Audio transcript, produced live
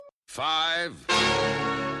5,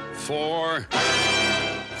 4,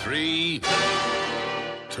 3,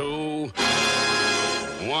 2,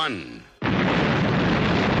 1.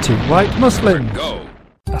 Two white Muslims. Go.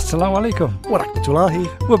 Assalamu alaikum. Wa rahmatullahi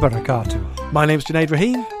Wa barakatuh. My name's Junaid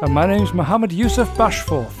Rahim, And my name's Muhammad Yusuf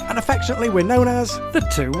Bashforth. and affectionately we're known as The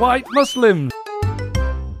Two White Muslims.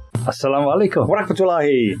 Assalamu alaikum. Wa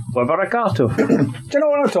rahmatullahi. Wa barakatuh. Do you know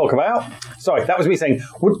what I'll talk about? Sorry, that was me saying,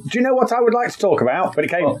 do you know what I would like to talk about? But it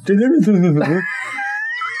came...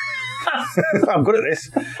 I'm good at this.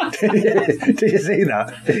 Did you see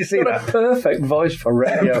that? Did you see What a that? perfect voice for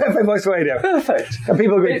radio. Perfect voice for radio. Perfect. And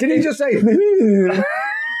people are going, did he just say...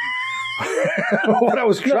 what I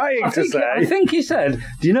was trying to say... I think he said,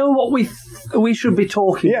 do you know what we should be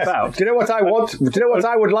talking Yes. about? Do you know what I want? Do you know what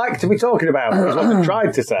I would like to be talking about? Is what I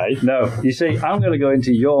tried to say. No, you see, I'm going to go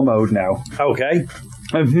into your mode now. Okay.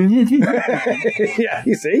 It Yeah,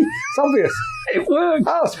 you see? It's obvious. works.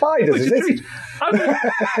 Oh, spiders, is it? I'm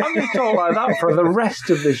going to talk like that for the rest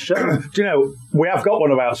of this show. Do you know, we have got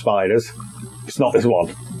one about spiders. It's not this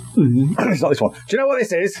one. It's not this one. Do you know what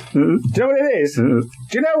this is? Do you know what it is? Do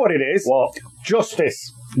you know what it is? What?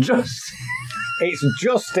 Justice. Just... It's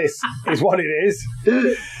justice is what it is.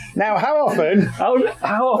 Now, how often... How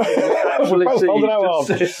often will it see Hold on,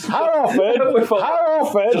 justice? How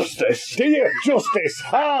often Justice. do you... Justice.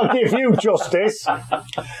 I'll give you justice. I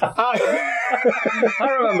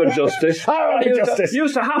remember justice. I remember It justice.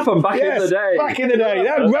 used to happen back in the day. back in the day.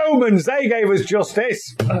 The Romans, they gave us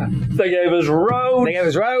justice. They gave us roads. They gave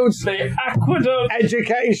us roads, The aqueduct.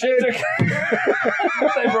 education.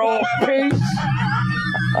 They brought peace.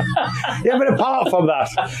 Yeah, but apart from that,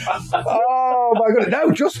 oh my goodness,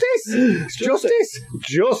 no, justice,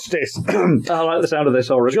 justice, I like the sound of this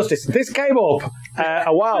already. justice. This came up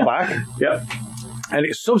a while back, Yep. and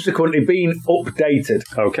it's subsequently been updated.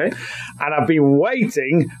 Okay. And I've been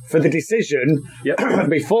waiting for the decision Yep.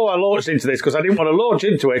 before I launched into this because I didn't want to launch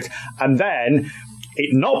into it and then it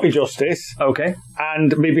not be justice Okay.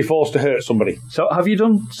 and me be forced to hurt somebody. So have you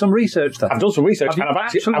done some research then? I've done some research Have you and I've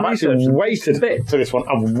actually researched waited this bit? for this one.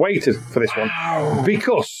 I've waited for this one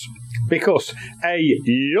because a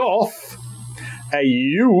youth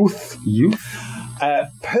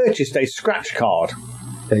purchased a scratch card.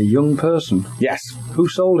 A young person. Yes. Who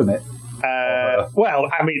sold him it? Well,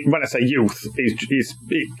 I mean, when I say youth, he's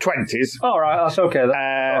 20s. All right, that's okay. All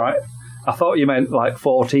right. I thought you meant like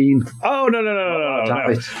 14. Oh, no.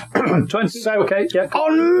 Damn it. 20. So, okay, yeah.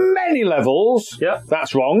 On many levels, Yeah.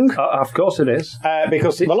 that's wrong. Of course it is.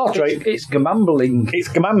 Because the lottery, It's gambling. it's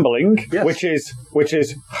gambling, Yes. which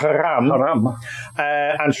is haram, Haram.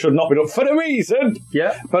 and should not be done for a reason.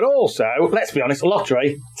 Yeah. But also, let's be honest,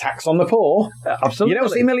 lottery, tax on the poor. Absolutely. You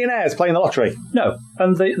don't see millionaires playing the lottery. No,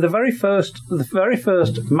 and the very first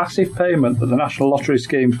massive payment that the National Lottery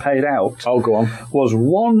Scheme paid out Oh, go on. was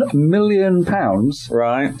 £1 million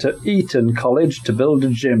Right. to Eton College to build a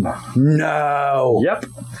gym. No. Yep.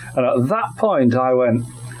 And at that point, I went,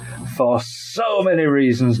 for so many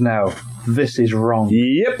reasons now, this is wrong.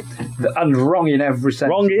 Yep. And wrong in every sense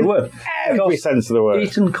Wrong of the in word. every Because sense of the word.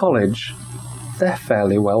 Eton College, they're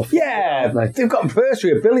fairly wealthy. Yeah, aren't they? they've got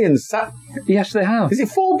bursary of billions. Yes, they have. Is it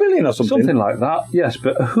 4 billion or something? Something like that, yes.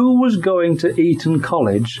 But who was going to Eton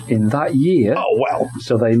College in that year? Oh, well.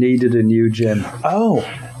 So they needed a new gym. Oh.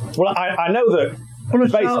 Well, I know that.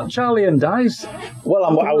 Well, Charlie and Dice. Well,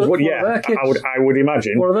 I was, What are yeah, their kids? I would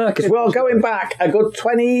imagine. What are their Because kids? we're going back a good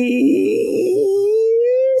 20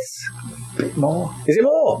 years. Bit more. Is it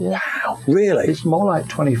more? Yeah. Wow, really? It's more like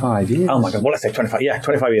 25 years. Oh my God! Well, let's say 25. Yeah,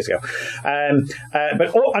 25 years ago.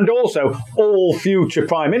 And also, all future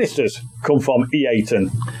prime ministers come from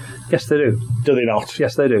Eton. Yes, they do. Do they not?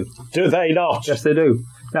 Yes, they do. Do they not? Yes, they do.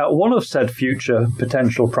 Now, one of said future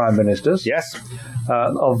potential prime ministers Yes.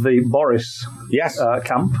 of the Boris Yes.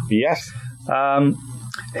 camp, Yes.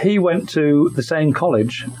 he went to the same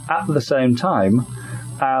college at the same time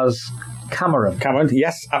as Cameron. Cameron.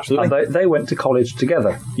 Yes. Absolutely. And they went to college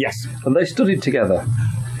together. yes. And they studied together.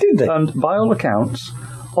 Did they? And by all accounts,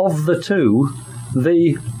 of the two,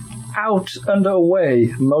 the out and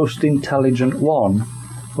away most intelligent one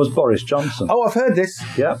was Boris Johnson. Oh, I've heard this.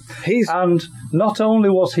 Yeah. He's. And not only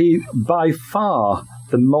was he by far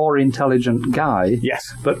the more intelligent guy,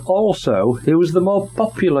 Yes. but also he was the more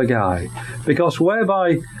popular guy. Because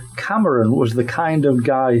whereby Cameron was the kind of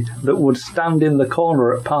guy that would stand in the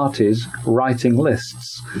corner at parties writing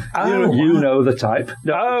lists. Oh, you know the type.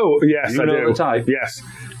 Oh, yes, You I know do. the type. Yes.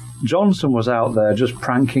 Johnson was out there just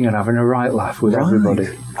pranking and having a right laugh with everybody.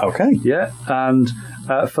 Okay. Yeah, and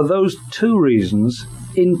for those two reasons,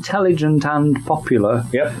 intelligent and popular,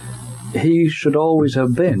 Yep. he should always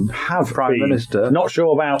have been Prime Minister. Not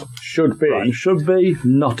sure about should be. Right, should be,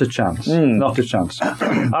 not a chance. Not a chance.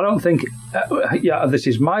 I don't think... this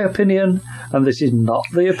is my opinion, and this is not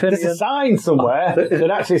the opinion. There's a sign somewhere that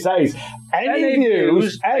actually says, any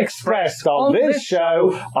views expressed on this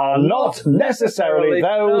show are not necessarily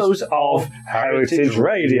those of Heritage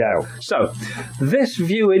Radio. So, this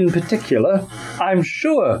view in particular, I'm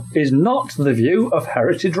sure, is not the view of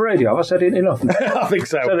Heritage Radio. Have I said it enough? I think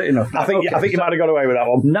so. Said it enough. I think you might have got away with that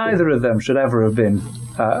one. Neither of them should ever have been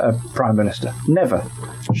a Prime Minister. Never.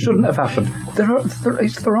 Shouldn't have happened.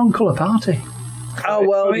 It's the wrong colour party. Oh,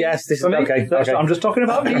 well, yes, this is okay. I'm just talking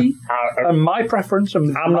about me and my preference.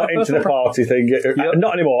 I'm not into the party thing.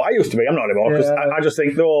 Not anymore. I used to be. I'm not anymore because I just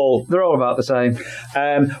think they're all about the same.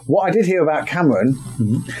 What I did hear about Cameron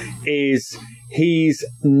is he's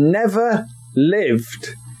never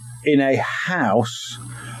lived in a house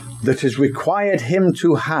that has required him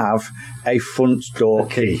to have a front door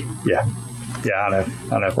key. Yeah, I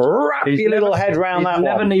know. Wrap your little head round that one.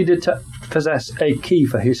 He's never needed to possess a key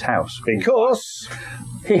for his house because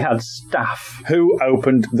he had staff who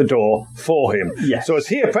opened the door for him. Yes. So as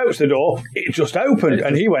he approached the door, it just opened,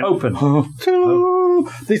 and he went open.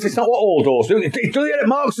 This is not what all doors do. It does it at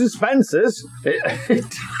Marks and Spencer's.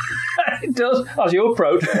 It does as you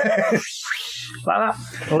approach. Like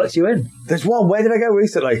that, it lets you in. There's one. Where did I go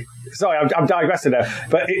recently? Sorry, I'm digressing there.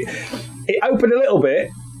 But it opened a little bit,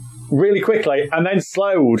 really quickly, and then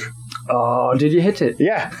slowed. Oh, did you hit it?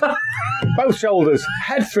 Yeah. Both shoulders.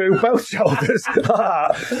 Head through, both shoulders.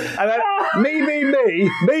 And then me.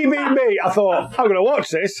 I thought, I'm going to watch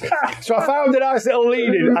this. So I found a nice little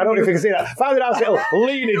leaning. I don't know if you can see that. Found a nice little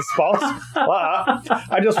leaning spot. Like that.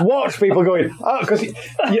 I just watched people going, because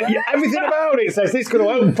everything about it says this is going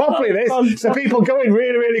to open properly, this. So people going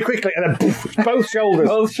really, really quickly. And then poof, both shoulders.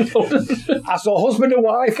 Both shoulders. I saw husband and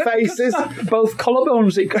wife faces. Both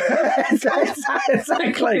collarbones.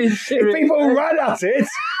 Exactly. If people ran at it,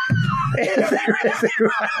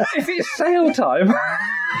 if it's sale time,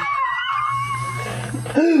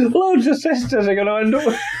 loads of sisters are going to end up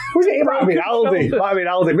with... It might have been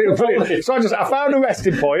Aldi. Brilliant. So I found a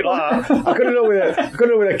resting point like that. I could have done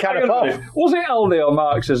with a can of pop. Was it Aldi or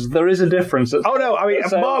Marx's? There is a difference.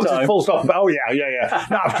 Marx's is full stop. Oh yeah.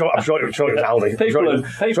 No, I'm sure it was Aldi. People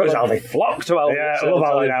flock to Aldi. Yeah, I love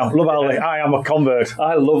Aldi now. Love Aldi. I am a convert.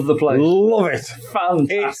 I love the place. Love it.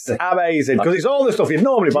 Fantastic. It's amazing because it's all the stuff you'd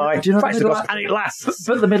normally buy. Do you know and it lasts.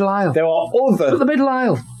 But the middle aisle. There are other. But the middle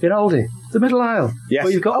aisle in Aldi. The middle aisle. Yes.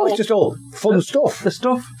 Where you've got it's just all fun stuff. The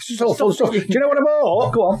stuff. It's just all fun stuff. Do you know what I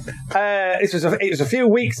bought? Go on. It was a few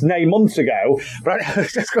weeks, nay, months ago. But I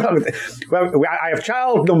have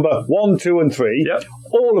child number 1, 2, and 3. Yep.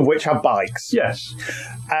 All of which have bikes. Yes.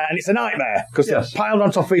 And it's a nightmare because they're piled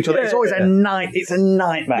on top of each other. It's always a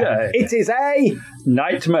nightmare. Yeah. It is a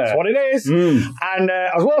nightmare. That's what it is. And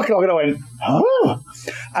I was walking along and I went, oh.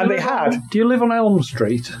 And they had. Do you live on Elm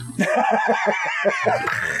Street?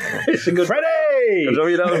 It's a good. Freddie!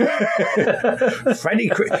 You know. Freddy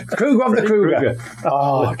Krueger of the Krueger.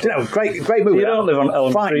 Oh, do you know, great movie. You don't live on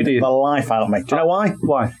Elm Street, do you? The life out of me. Do you know why?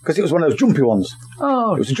 Why? Because it was one of those jumpy ones.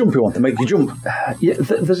 Oh, it was a jumpy one to make you jump. Yeah,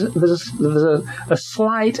 there's a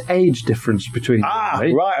slight age difference between me.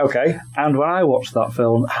 Right, okay. And when I watched that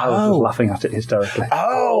film, I was just laughing at it hysterically.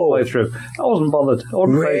 All the way through. I wasn't bothered. I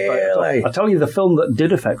wasn't afraid by it at all. I tell you, the film that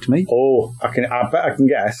did affect me. Oh, I bet I can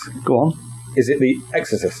guess. Go on. Is it The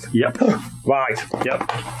Exorcist? Yep. Right. Yep.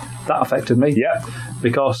 That affected me. Yep.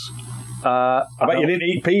 Because I bet you didn't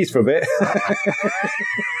eat peas for a bit.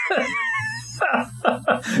 I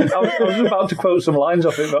was about to quote some lines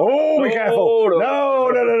off it. But be careful. No.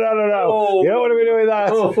 You don't want to be doing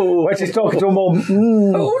that. When she's talking to a mum.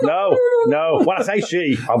 No. When I say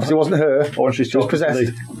she, obviously it wasn't her. Or when she's just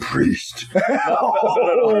possessed. Priest.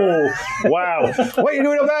 Oh, wow. What are you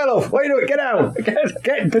doing up there, love? What are you doing? Get down.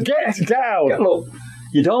 Get down. Look.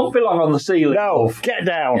 You don't belong on the ceiling. No, get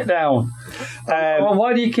down. Get down.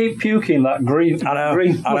 Why do you keep puking that green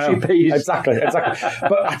mushy peas? Exactly.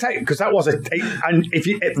 But I tell you, because that was and if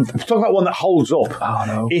you talk about one that holds up. Oh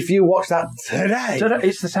no! If you watch that today,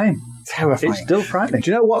 it's the same. Terrifying. It's still frightening.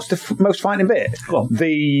 Do you know what's the most frightening bit? Go on.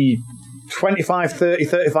 The 25, 30,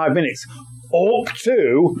 35 minutes. Up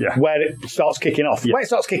to where it starts kicking off. Yeah. Where it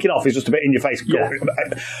starts kicking off is just a bit in your face. Yeah.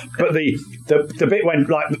 But the bit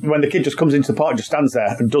when the kid just comes into the park, just stands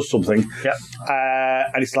there and does something. Yeah.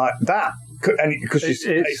 And it's like that. And because it's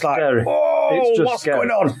like, scary. It's just what's going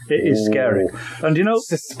on? It is scary. And you know,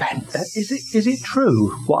 suspense. Is it true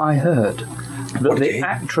what I heard that the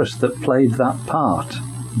actress that played that part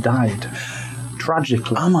died?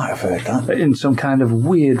 Tragically. I might have heard that. In some kind of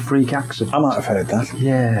weird freak accident. I might have heard that.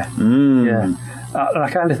 Yeah. Yeah. And I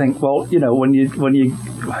kind of think, well, you know, when you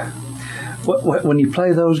when you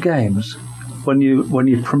play those games, when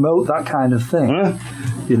you promote that kind of thing,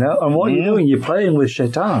 and what you're doing, you're playing with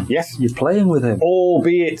Shaitan. Yes. You're playing with him.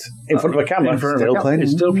 Albeit in front of a camera.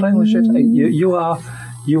 It's still playing with Shaitan.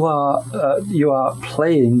 You are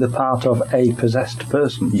playing the part of a possessed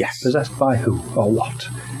person. Yes. Possessed by who or what?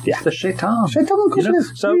 Yeah. It's the Shaitan. Shaitan, of course it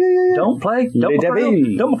is. So don't play.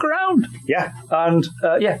 Don't muck around. Yeah. And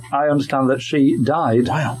I understand that she died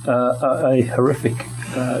a horrific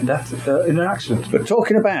death in an accident. But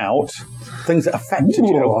talking about things that affected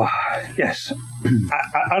you. Yes.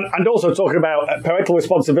 And also talking about parental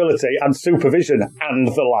responsibility and supervision and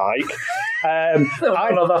the like.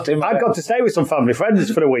 I got to stay with some family friends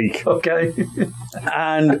for a week. Okay.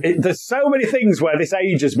 And there's so many things where this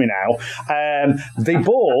ages me now. They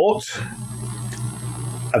bought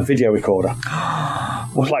a video recorder.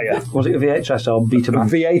 Player. Was it a VHS or Betamax?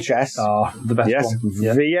 VHS. Oh, the best yes, one.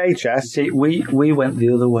 Yeah. VHS. See, we went the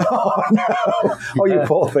other way. Oh, no. Oh, you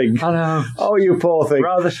poor thing. I know. Oh, you poor thing.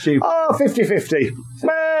 Rather stupid. Oh, 50-50.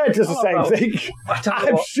 It does the same thing.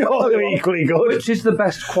 I'm sure they're equally good. Which is the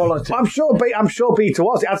best quality? I'm sure Beta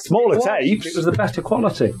was. It had smaller tapes. It was the better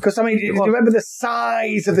quality. Because, I mean, do you remember the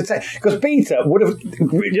size of the tape? Because Beta would have... Do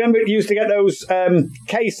you remember it used to get those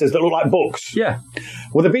cases that look like books? Yeah.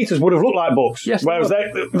 Well, the Betas would have looked like books. Yes. Whereas the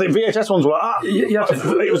VHS ones were...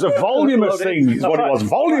 it was a voluminous thing, is what it was.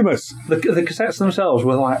 Voluminous. The cassettes themselves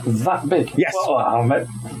were like that big. Yes. Well,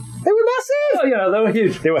 they were massive. Oh, they were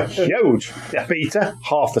huge. They were huge. Yeah. Beta,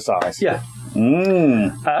 half the size. Yeah.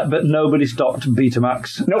 But nobody stocked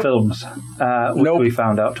Betamax films, which we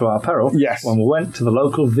found out to our peril. Yes. When we went to the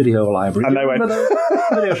local video library. And they went...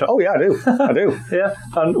 video shop. Oh, yeah, I do. Yeah.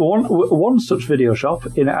 And one such video shop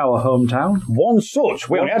in our hometown. One such?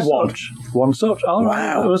 We only had one. One such. Oh,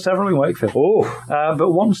 wow. There were several in Wakefield. Oh.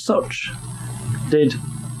 But one such did...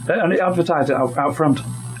 And it advertised it out front.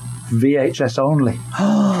 VHS only.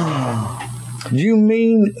 You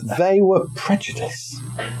mean they were prejudiced?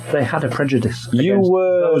 They had a prejudice. You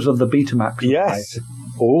were those of the Betamax. Yes.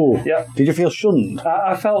 Oh. Yeah. Did you feel shunned?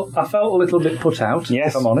 I felt a little bit put out.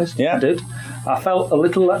 Yes. If I'm honest. Yeah. I did. I felt a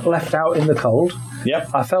little left out in the cold.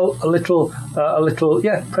 Yep. I felt a little,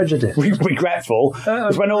 prejudiced. Regretful.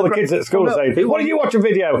 Because when all the kids at school say, "What did you watch a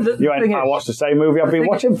video?" You went, "I watched the same movie I've been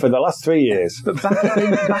watching for the last 3 years." But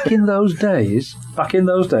back in those days,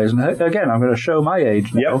 and again, I'm going to show my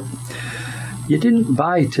age now. Yep. You didn't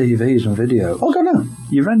buy TVs and videos. Oh, God, no.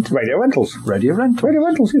 You rented. Radio rentals. Radio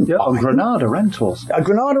rentals. Yeah. Oh, Granada rentals.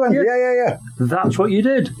 Granada rentals, yeah. That's what you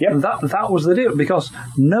did. Yep. That was the deal, because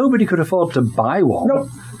nobody could afford to buy one. Nope.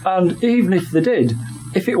 And even if they did,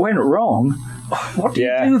 if it went wrong, what do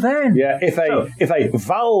you do then? Yeah, if a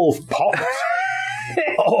valve popped...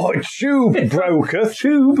 or a tube broketh.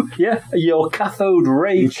 Your cathode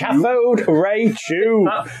ray tube. Cathode ray tube.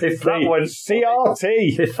 If that went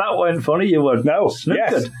CRT. If that went funny, you would. No.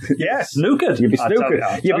 Snookered. Yes. Snookered. You'd be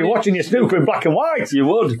snookered. You'd be watching your snooker in black and white. You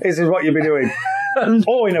would. This is what you'd be doing.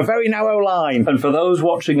 Or in a very narrow line. And for those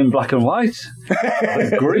watching in black and white,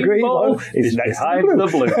 the green ball is behind the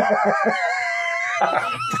blue.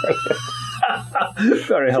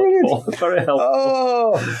 Very helpful. Very helpful.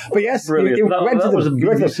 Oh, but yes, brilliant. You that was a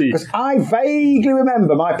BBC. Because I vaguely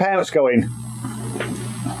remember my parents going,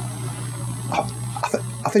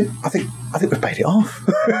 I think we've paid it off.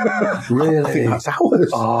 Really? I think that's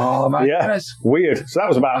ours. Oh, my goodness. Weird. So that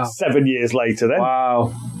was about 7 years later then.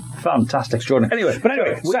 Wow. Fantastic. Extraordinary.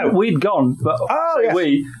 Anyway, so we'd gone, but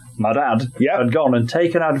my dad, had gone and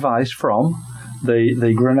taken advice from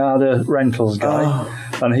the Granada rentals guy,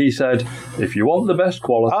 and he said, if you want the best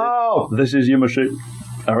quality, this is your machine.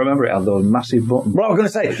 I remember it had those massive buttons. Well, I was going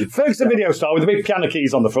to say, Ferguson Video Store with the big piano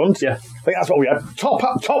keys on the front. Yeah. I think that's what we had. Top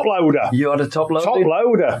loader. You had a top loader? Top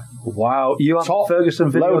loader. Wow. You had a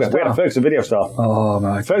Ferguson Video Store? We had a Ferguson Video Store. Oh,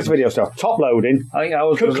 my Ferguson Video Store. Top loading. I think I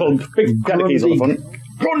was... Big piano keys on the front.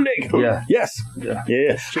 Grundig. Yeah. Yes.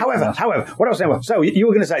 Yeah. However, what else? So you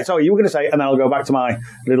were going to say. Sorry, you were going to say, and then I'll go back to my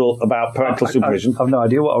little about parental supervision. I have no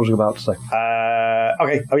idea what I was about to say.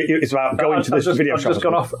 Okay, it's about going to this video shop.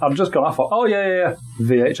 I've just gone off. Oh yeah.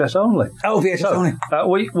 VHS only. Oh, VHS only.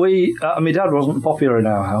 My dad wasn't popular in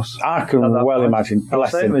our house. I can well imagine.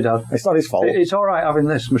 Bless him. My dad. It's not his fault. It's all right having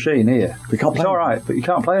this machine here. We can't play. It's all right, but you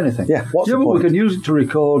can't play anything. Yeah. What's the point? We can use it to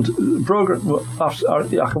record program. I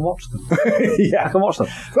can watch them. Yeah, I can watch them.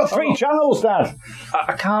 We've got 3 channels, Dad.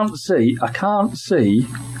 I can't see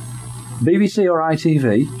BBC or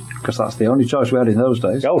ITV, because that's the only choice we had in those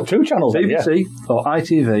days. Oh, 2 channels. BBC or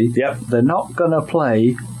ITV. Yep. They're not going to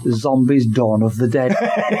play Zombies Dawn of the Dead.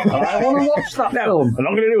 And I want to watch that film. They're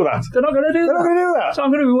not going to do that. They're not going to do They're not going to do that. So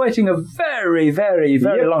I'm going to be waiting a very, very,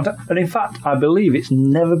 very long time. And in fact, I believe it's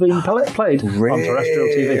never been played on terrestrial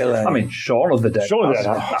TV. I mean, Shaun of the Dead. Shaun of the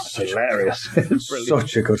Dead. That's hilarious.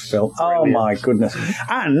 Such a good film. Oh my goodness.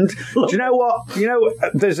 And do you know what? You know,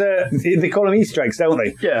 there's they call them Easter eggs, don't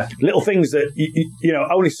they? Yeah. Little things that, you know,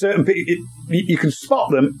 only certain people, you can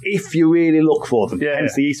spot them if you really look for them. Yeah.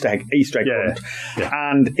 Hence the Easter egg hunt.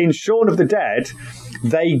 Yeah. And in Shaun of the Dead,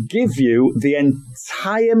 they give you the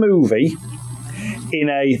entire movie in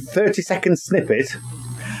a 30-second snippet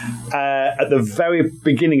at the very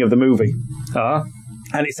beginning of the movie.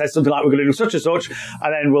 And it says something like, we're going to do such and such,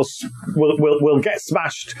 and then we'll get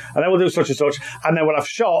smashed, and then we'll do such and such, and then we'll have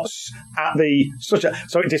shots at the so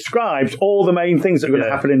it describes all the main things that are going to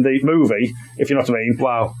happen in the movie, if you know what I mean.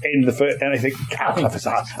 Wow. In the first, and I think, how clever is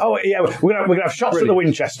that? Oh yeah, we're going to have shots at the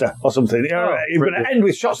Winchester or something. You know, we're going to end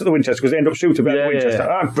with shots at the Winchester because they end up shooting at the Winchester.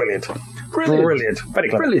 Yeah. Brilliant. Very clever. Brilliant.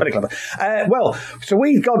 Very clever. Well, so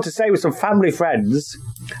we'd gone to stay with some family friends.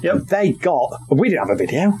 Yep. We didn't have a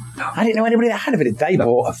video. I didn't know anybody that had a video. They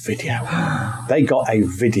bought a video. They got a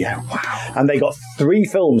video. Wow. And they got 3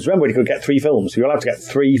 films. Remember, you could get 3 films. You're allowed to get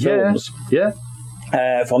 3 films. Yeah.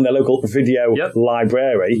 From their local video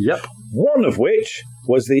library. Yep. One of which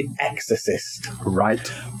was The Exorcist. Right.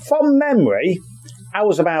 From memory, I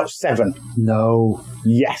was about 7. No.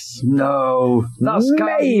 Yes. No. That's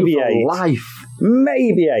maybe 8. Life.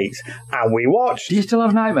 Maybe 8. And we watched... Do you still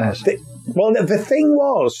have nightmares? The thing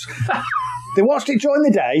was... They watched it during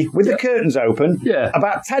the day with the curtains open. Yeah.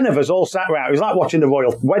 About 10 of us all sat around. It was like watching the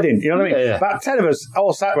royal wedding. You know what I mean? Yeah. About 10 of us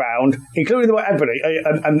all sat around, including everybody,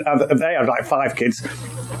 and they had like 5 kids,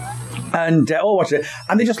 and all watched it.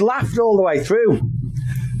 And they just laughed all the way through.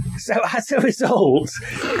 So as a result,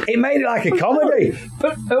 it made it like a comedy.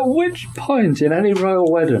 But at which point in any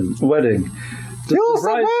royal wedding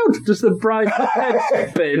does the bride's head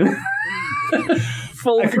spin?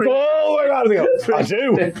 I could go all the way around and go, I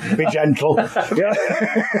do. Be gentle.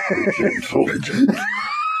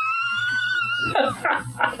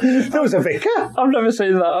 There was a vicar. I've never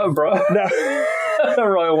seen that, bro. No. A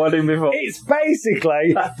royal wedding before. It's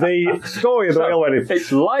basically the story of the royal wedding.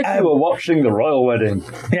 It's like you were watching the royal wedding.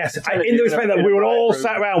 Yes, in the respect that we were all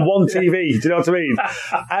sat around one TV. Do you know what I mean?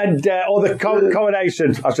 And or the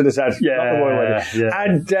coronation, I should have said. Yeah, not the royal wedding. Yeah.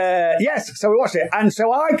 And yes, so we watched it, and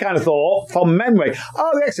so I kind of thought, from memory,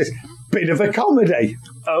 The Exorcist, bit of a comedy.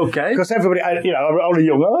 Okay. Because everybody, only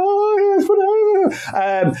young. Oh, yes,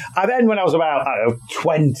 and then when I was about,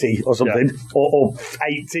 20 or something, or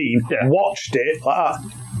 18, watched it like that.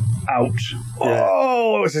 Ouch.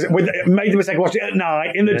 Oh, made the mistake of watching it at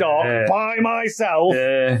night, in the dark, by myself.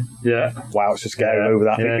 Yeah. Wow, it's a scary movie,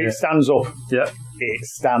 that. It stands up. Yeah. It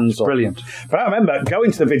stands up. Brilliant. But I remember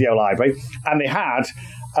going to the video library, and they had,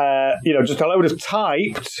 just a load of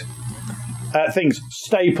typed things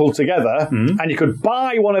stapled together, and you could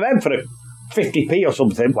buy one of them for 50p or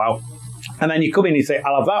something. Wow. And then you come in and you say,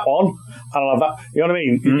 I'll have that one, and I'll have that. You know what I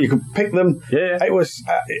mean? You could pick them. Yeah. It was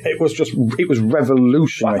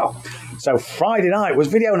revolutionary. Wow. So Friday night was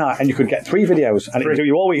video night, and you could get 3 videos, and it would do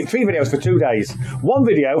you all week. 3 videos for 2 days. 1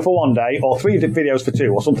 video for 1 day, or 3 videos for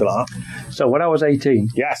 2, or something like that. So when I was 18,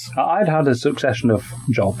 yes, I'd had a succession of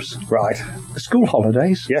jobs. Right. School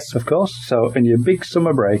holidays, yes, of course. So in your big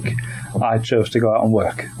summer break, I chose to go out and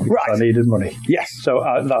work. Right. I needed money. Yes. So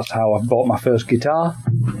that's how I bought my first guitar.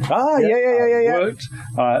 Yeah. Worked,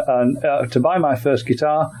 and to buy my first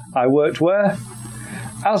guitar, I worked where?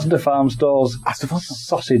 Asda Farm Stores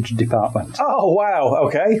sausage department. Oh, wow,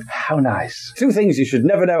 okay. How nice. 2 things you should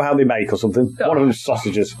never know how they make or something. One of them's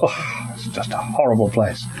sausages. Oh, it's just a horrible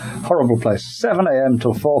place. 7 a.m.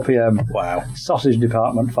 till 4 p.m. Wow. Sausage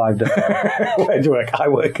department, 5 days. Where do you work? I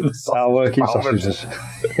work in the sausage I work in department. sausages.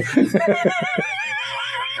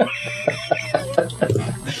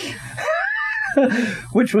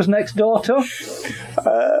 Which was next door to?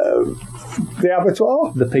 The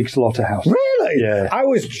abattoir? The pig slaughterhouse. Really? Yeah. I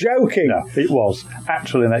was joking. No, it was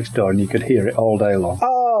actually next door, and you could hear it all day long.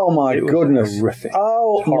 Oh, my goodness. Horrific.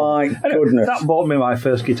 Oh, my goodness. That bought me my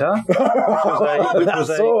first guitar. It was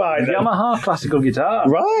a all right, Yamaha classical guitar.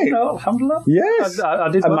 Right. Alhamdulillah. Yes. I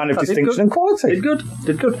did a man of distinction and quality.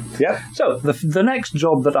 Did good. Yeah. So, the next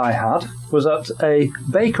job that I had was at a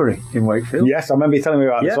bakery in Wakefield. Yes, I remember you telling me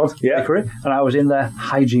about this one. Yeah. Bakery. And I was in their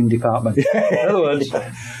hygiene department. In other words,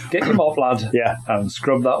 get your mop, lad, and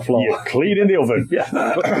scrub that floor. You're cleaning the oven.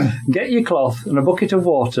 Yeah. Get your cloth and a bucket of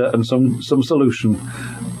water and some solution.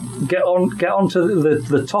 Get on to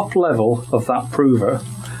the top level of that prover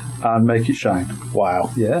and make it shine.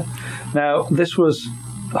 Wow. Yeah. Now, this was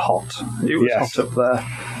hot. It was hot up there.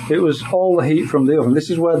 It was all the heat from the oven. This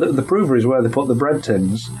is where the prover is where they put the bread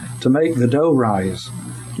tins to make the dough rise.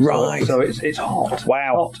 Right. So it's hot.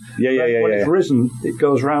 Wow. Hot. Yeah. When it's risen, it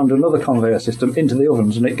goes round another conveyor system into the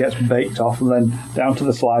ovens and it gets baked off and then down to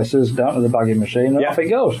the slicers, down to the bagging machine, and off it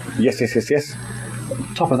goes. Yes.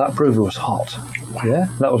 Top of that prover was hot. Yeah,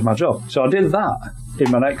 that was my job. So I did that in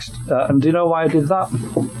my next... and do you know why I did that?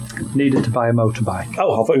 Needed to buy a motorbike.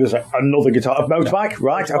 Oh, I thought it was another guitar motorbike.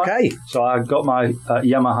 Right, okay. So I got my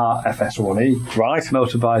Yamaha FS1E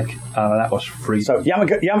motorbike, and that was free. So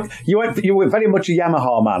you were very much a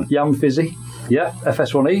Yamaha man. Yam Fizzy. Yeah,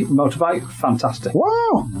 FS1E motorbike, fantastic.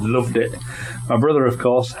 Wow. Loved it. My brother, of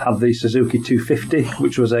course, had the Suzuki 250,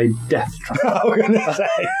 which was a death trap. I was going to say.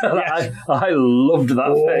 Yes. I loved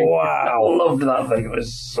that thing. Wow. I loved that thing. It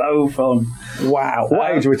was so fun. Wow.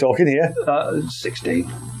 What age are we talking here? 16.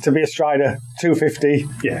 To be a Strider 250.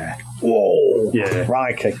 Yeah. Whoa. Yeah.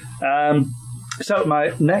 Crikey. So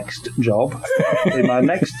my next job, in my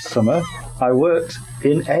next summer, I worked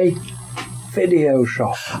in a video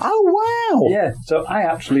shop. Oh, wow. Yeah, so I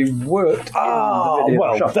actually worked in the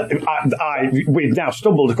video shop. We've now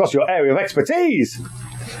stumbled across your area of expertise.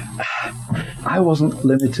 I wasn't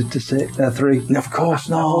limited to 3. Of course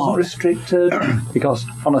not. I wasn't restricted because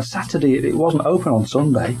on a Saturday it wasn't open on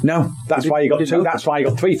Sunday. No, that's why you got 2. That's why you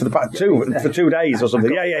got 3 for 2 days or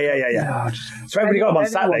something. Yeah. So everybody got them on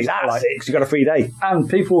Saturdays. That's 6. You got a free day. And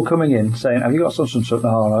people were coming in saying, "Have you got such and such?"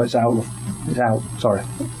 No, it's out. It's out. Sorry.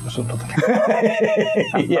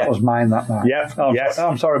 That was mine that night. Yep. Yes.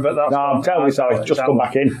 I'm sorry, but that's... No, I'm terribly sorry. Just come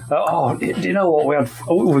back in. Do you know what?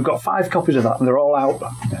 We've got 5 copies of that, and they're all out.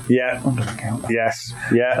 Yeah. Under the counter. Yes.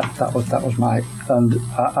 Yeah. That was my... And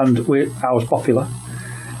I was popular.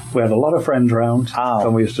 We had a lot of friends around,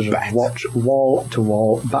 and we used to just watch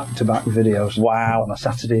wall-to-wall, back-to-back videos. Wow. On a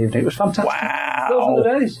Saturday evening. It was fantastic. Wow. Those were the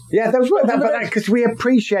days. Yeah, those were because we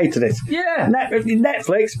appreciated it. Yeah.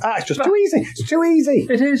 Netflix, it's just too easy. It's too easy.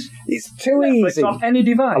 It is. It's too Netflix easy. on any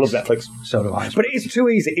device. I love Netflix. So do I. But it is too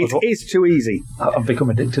easy. It is too easy. I've become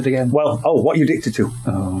addicted again. Well, what are you addicted to?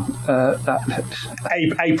 A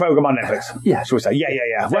program on Netflix. Yeah. Shall we say?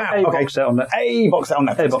 Yeah. Wow. A box set on Netflix. A box set on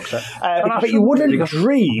Netflix. A box set. But you wouldn't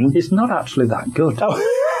dream. It's not actually that good. Oh.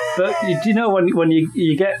 But do you know when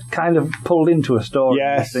you get kind of pulled into a story?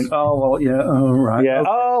 Yes. And you think, right. Yeah. Okay.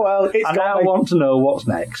 Oh well. I now want to know what's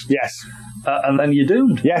next. Yes. And then you're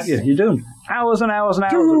doomed. Yes. You're doomed. Hours and hours and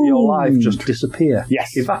hours of your life just disappear.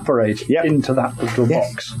 Yes. Evaporate into that little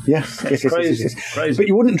box. Yes. It's crazy. Crazy. But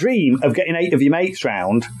you wouldn't dream of getting 8 of your mates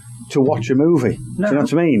round to watch a movie. No. Do you know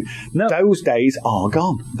what I mean? No. Those days are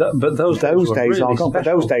gone. But those days really are gone. But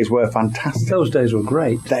those days were fantastic. Those days were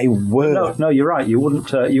great. They were. No, you're right. You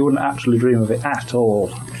wouldn't actually dream of it at all.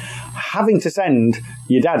 Having to send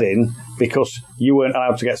your dad in because you weren't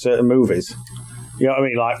allowed to get certain movies. You know what I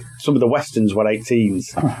mean? Like some of the westerns were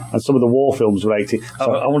 18s, and some of the war films were 18.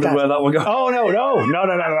 So, I wondered where that would go. Oh no!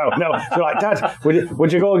 So like, Dad,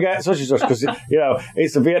 would you go and get such and such? Because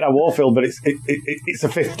it's a Vietnam War film, but it's a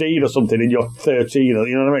 15 or something, and you're 13. You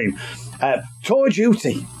know what I mean? Tour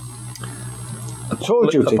Duty.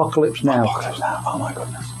 Apocalypse Now. Oh my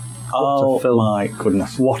goodness. What a film. My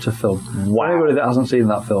goodness. What a film. Wow. Anybody that hasn't seen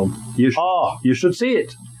that film, you should see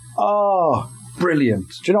it. Oh.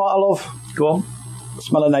 Brilliant. Do you know what I love? Go on.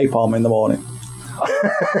 Smell of napalm in the morning.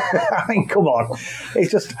 I mean, come on. It's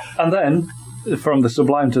just... And then, from the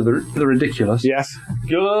sublime to the ridiculous. Yes.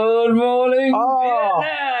 Good morning, Vietnam!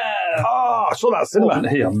 Oh, I saw that cinema.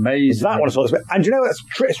 Amazing. That one I saw. And do you know, it's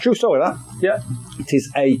a true story, that? Yeah. It is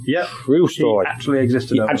a true story. He actually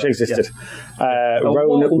existed.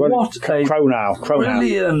 Cronow.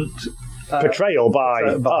 Brilliant. Portrayal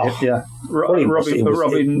by Robin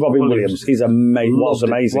Williams. He's amazing. Was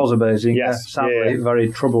amazing. Yes. Sadly, very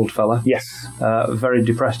troubled fella. Yes. Very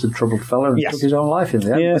depressed and troubled fella, and took his own life in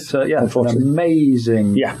the end. Yes. But, an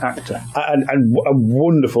amazing actor. And a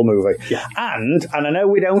wonderful movie. Yeah. And I know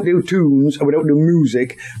we don't do tunes and we don't do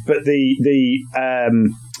music, but the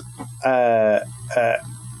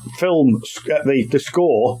film, the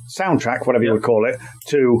score, soundtrack, whatever you would call it,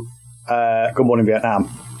 to Good Morning Vietnam.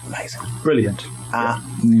 Amazing. Brilliant.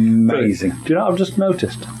 Amazing. Do you know what I've just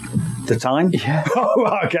noticed? The time? Yeah.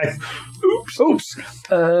 Oh, okay. Oops.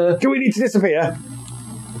 Do we need to disappear?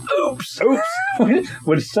 Oops.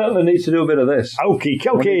 We certainly need to do a bit of this. Okie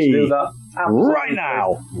dokie. We need to do that right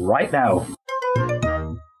now.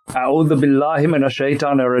 أعوذ بالله من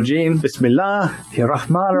الشيطان الرجيم بسم الله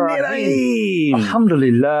الرحمن الرحيم الحمد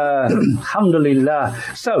لله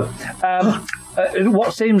So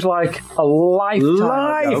what seems like a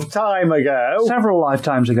lifetime ago. Several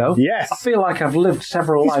lifetimes ago. Yes. I feel like I've lived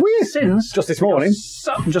several lives since. Just this morning.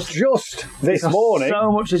 Just this morning.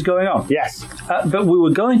 So much is going on. Yes. But we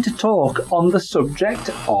were going to talk on the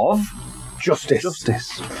subject of... Justice.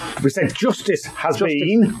 We said justice has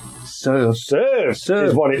been... Served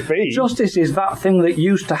is what it be. Justice is that thing that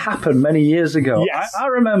used to happen many years ago. Yes. I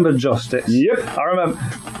remember justice. Yep. I remember.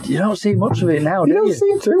 You don't see much of it now, do you? You don't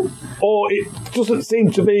seem to. Or it doesn't seem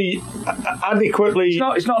to be adequately...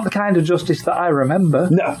 It's not the kind of justice that I remember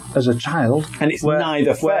as a child. And it's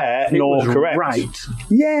neither fair nor correct. Right.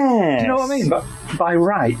 Yeah. Do you know what I mean? But by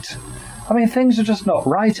right, I mean things are just not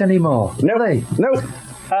right anymore. No. Are they? No.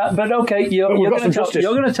 But okay, you're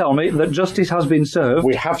going to tell me that justice has been served.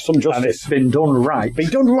 We have some justice. And it's been done right. Been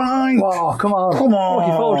done right. Oh, come on.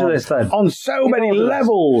 Looking forward to this then. On so many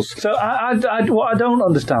levels. So what I don't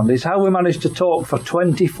understand is how we managed to talk for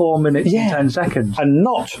 24 minutes and 10 seconds. And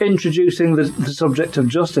not introducing the subject of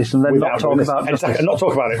justice and then not talk about justice. Exactly, not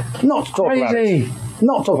talk about it. Not talk about it.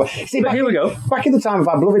 Not talk about it. See, but here we go. Back in the time of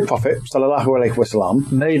our beloved Prophet, sallallahu alaihi wasallam.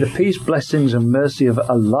 May the peace, blessings and mercy of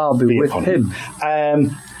Allah be with him.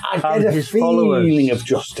 I get a feeling of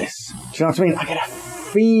justice. Do you know what I mean? I get a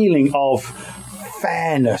feeling of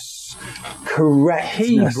fairness, correctness.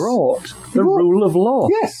 He brought the rule of law.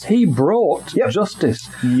 Yes. He brought justice.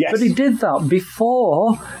 Yes. But he did that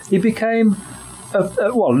before he became...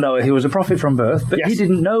 he was a prophet from birth, but he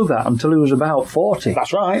didn't know that until he was about 40.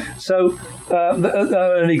 That's right. So,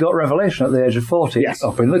 and he got revelation at the age of 40,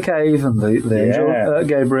 up in the cave, and the angel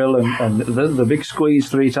Gabriel, and the big squeeze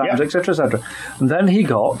 3 times, etc., etc. And then he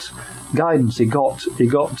got guidance. He got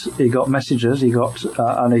messages.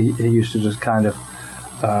 And he used to just kind of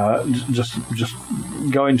just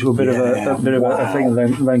go into a bit of a thing,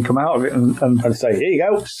 and then come out of it and say, here you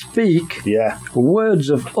go, speak words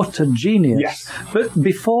of utter genius. Yes. But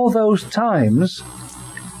before those times,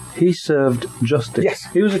 he served justice. Yes.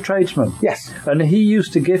 He was a tradesman. Yes. And he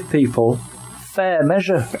used to give people fair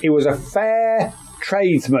measure. He was a fair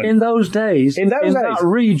tradesman. In those days, that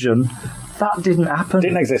region, that didn't happen.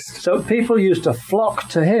 Didn't exist. So people used to flock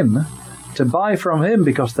to him to buy from him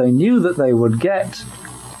because they knew that they would get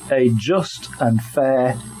a just and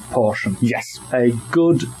fair portion. Yes. A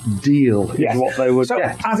good deal is what they would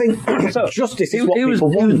get. I think justice is what people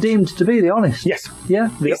want. He was deemed to be the honest. Yes. Yeah.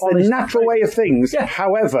 It's the natural way of things. Yeah.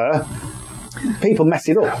 However, people mess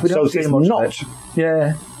it up. So it's not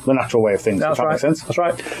the natural way of things. That's right. Makes sense. That's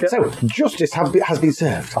right. Yep. So justice has been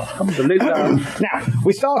served. Alhamdulillah. Now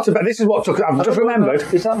we started, but this is what took. I've just remembered.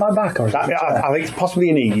 Is that my back or is I think it's possibly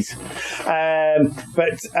your knees.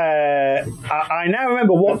 But I now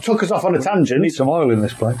remember what took us off on a tangent. Need some oil in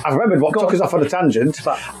this place. I remembered what took us off on a tangent.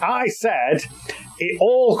 I said it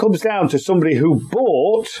all comes down to somebody who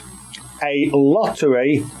bought a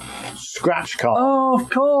lottery scratch card. Oh, of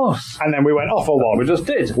course. And then we went off on one. We just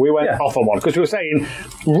did. We went off on one because we were saying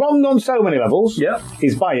wrong on so many levels. Yeah.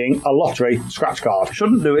 Is buying a lottery scratch card.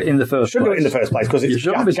 Shouldn't do it in the first place. Shouldn't do it in the first place because it's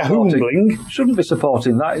shouldn't be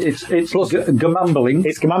supporting that. It's plus gamambling.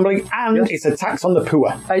 It's gamambling and it's a tax on the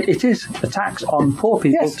poor. It is a tax on poor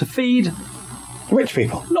people to feed rich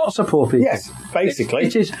people. Not so poor people. Yes, basically.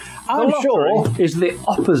 It is. I'm sure is the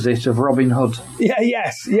opposite of Robin Hood. Yeah,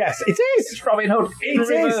 yes, it is. It's Robin Hood in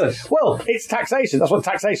reverse. Well, it's taxation. That's what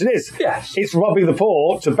taxation is. Yes. It's robbing the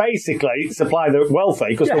poor to basically supply the wealthy,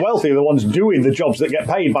 because the wealthy are the ones doing the jobs that get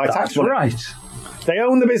paid by tax money. Right. They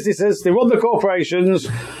own the businesses, they run the corporations.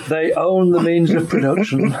 They own the means of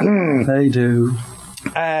production. They do.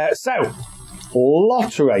 So,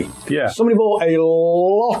 lottery. Yeah. Somebody bought a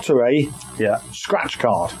lottery scratch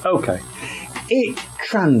card. Okay. It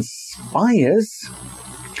transpires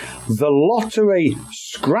the lottery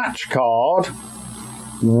scratch card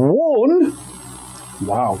won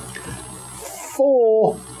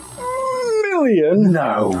 £4 million.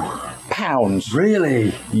 Pounds.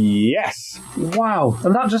 Really? Yes. Wow.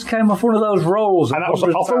 And that just came off one of those rolls. And that was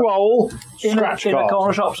off a roll, scratch card. In a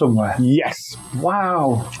corner shop somewhere? Yes.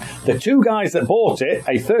 Wow. The two guys that bought it,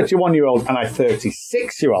 a 31-year-old and a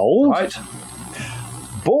 36-year-old, right,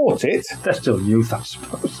 bought it. They're still youth, I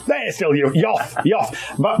suppose. They're still youth. Yoth.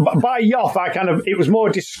 But by yoth, it was more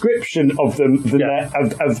a description of them than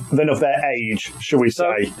of their age, shall we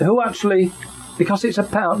say. Who actually... Because it's a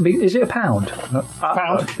pound. Is it a pound?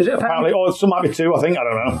 Pound. Is it a pound? Apparently, or some might be two, I think. I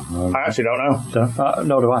don't know. I actually don't know.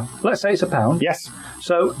 Nor do I. Let's say it's a pound. Yes.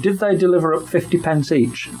 So, did they deliver up 50 pence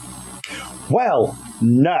each? Well,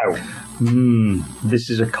 no. This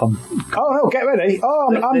is a Oh, no, get ready.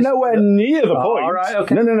 Oh, I'm nowhere near the point. All right,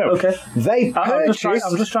 okay. No. Okay. They purchased...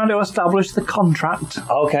 I'm just trying to establish the contract.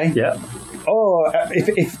 Okay. Yeah.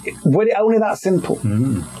 were it only that simple?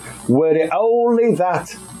 Were it only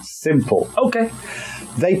that simple? Okay.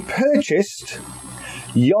 They purchased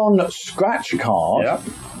yon scratch card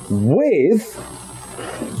with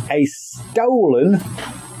a stolen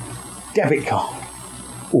debit card.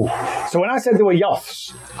 Ooh. So when I said they were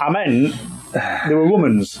yoths, I meant they were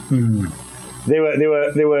women's. They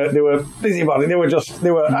were busybody. You know what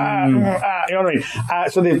I mean?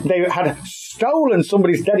 So they had stolen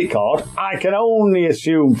somebody's debit card. I can only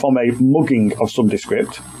assume from a mugging of some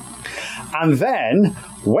descript, and then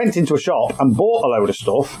went into a shop and bought a load of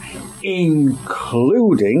stuff,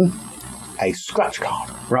 including a scratch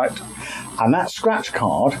card. Right. And that scratch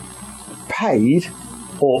card paid,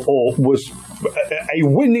 or was a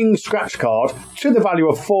winning scratch card to the value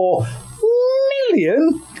of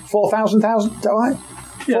 4,000,000. 4,000,000, is that right?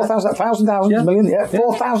 Yeah. 4,000 million,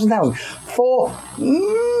 4,000,000. 4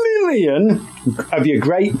 million of your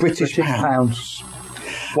great British pounds.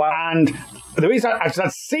 Wow. And the reason I'd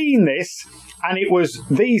seen this, and it was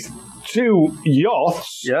these two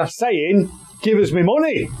yoths saying, "Give us me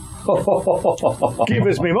money." Give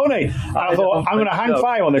us me money. And I thought, I'm going to hang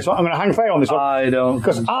fire on this one. I don't.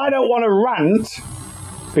 Because I don't want to rant.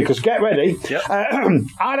 Because get ready. Yep.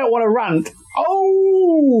 I don't want to rant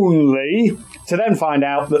only to then find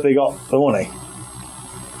out that they got the money.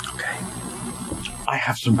 Okay. I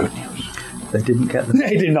have some good news. They didn't get the money.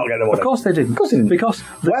 They did not get the money. Of course they didn't. Because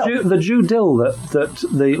the Jew Dill that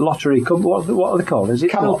the lottery company, what are they called? Is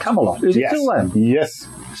it Camelot? Is it still them? Yes.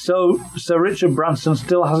 So Richard Branson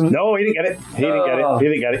still hasn't... No, he didn't get it. He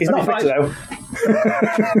didn't get it. He's not bitter, though.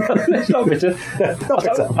 It's not bitter.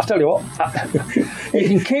 I'll tell you what. You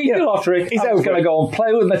can keep the lottery. He's going to go and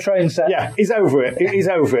play with my train set. Yeah, he's over it. He's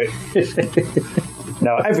over it.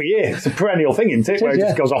 No, every year it's a perennial thing, isn't it? Where it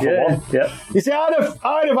just goes off at one. Yeah. You see, I'd have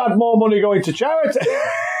had more money going to charity.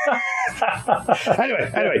 Anyway,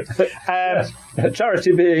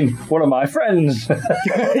 charity being one of my friends.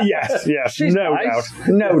 yes, she's no nice. doubt,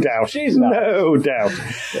 no doubt, she's nice. No doubt.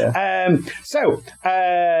 Yeah.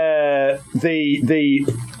 The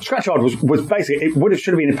scratch card was basically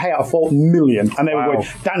should have been a payout of 4 million, and they were going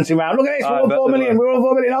dancing around. Look at this, we won 4 million. We won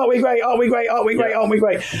 4 million. Aren't we great? Aren't we great? Aren't we great? Aren't we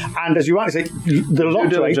great? And as you rightly say, the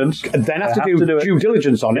lottery then have to do due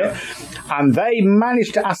diligence on it, and they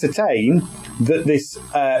managed to ascertain that this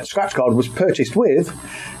scratch card was purchased with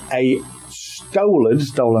a stolen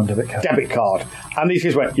debit card. And these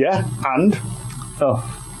guys went, and?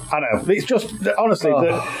 I know. It's just, honestly,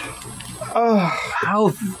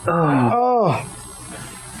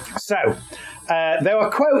 So, there were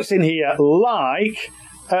quotes in here like...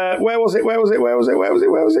 where was it?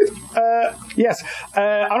 Yes.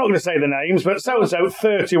 I'm not going to say the names, but so-and-so,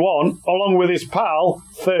 31, along with his pal,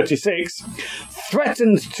 36,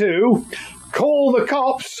 threatened to call the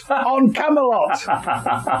cops on Camelot.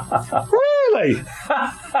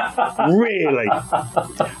 Really?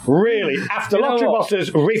 After lottery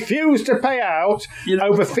bosses refused to pay out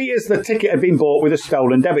over fears the ticket had been bought with a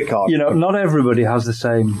stolen debit card. Not everybody has the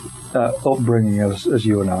same upbringing as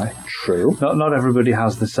you and I. True. Not everybody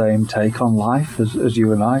has the same take on life as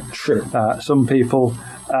you and I. True. Some people,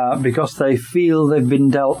 because they feel they've been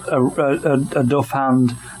dealt a duff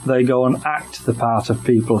hand, they go and act the part of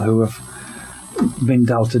people who have been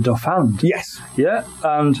dealt a duff hand. Yes. Yeah,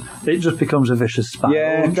 and it just becomes a vicious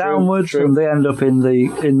spiral downwards, true. And they end up in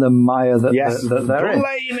the mire that they're in.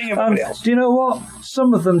 Blaming everybody else. Do you know what?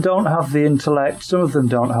 Some of them don't have the intellect. Some of them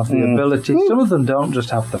don't have the ability. Some of them don't just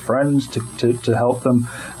have the friends to help them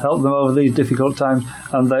over these difficult times,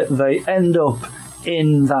 and they end up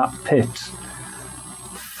in that pit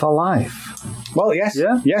for life. Well, yes.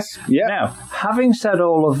 Yeah. Now, having said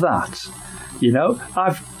all of that,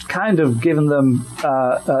 I've kind of given them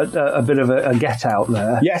a bit of a get out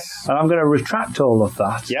there. Yes. And I'm going to retract all of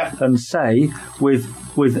that and say, with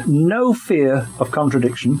no fear of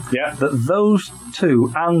contradiction, that those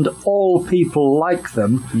two and all people like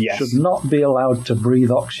them should not be allowed to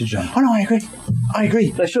breathe oxygen. Oh, no, I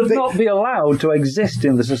agree. They should not be allowed to exist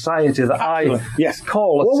in the society that I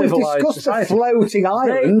call a civilized society. The floating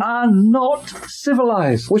island. They are not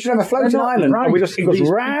civilized. We should have a floating island. Right. And it goes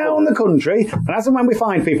round the country, and as and when we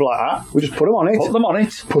find people like that, we just put them on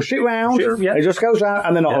it. Push it round. It just goes round,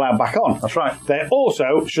 and they're not allowed back on. That's right. They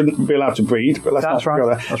also shouldn't be allowed to breed, but let's not go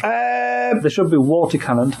there. That's right. There should be water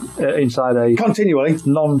cannoned inside a continually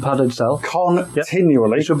non-padded cell.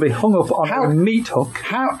 Continually. They should be hung up on a meat hook.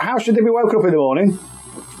 How should they be woken up in the morning?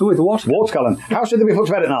 With the water cannon. How should they be put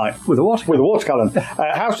to bed at night? With the water cannon.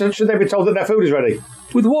 How should they be told that their food is ready?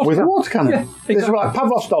 With the water cannon. Yeah, exactly. This is like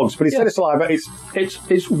Pavlov's dogs, but instead of saliva,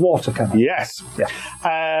 it's water cannon. Yes. Yeah.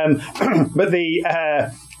 But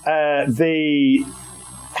the the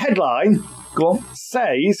headline Go on.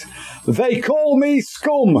 says, "They call me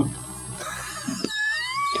scum."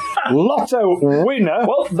 Lotto winner.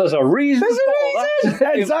 Well, there's a reason. There's a reason.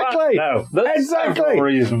 In Exactly. fact, no, there's Exactly. several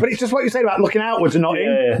reasons. But it's just what you said about looking outwards and not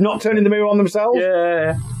Yeah. in, not turning the mirror on themselves.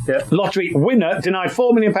 Yeah. Lottery winner denied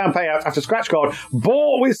 £4 million payout after scratch card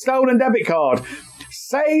bought with stolen debit card.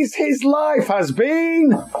 Says his life has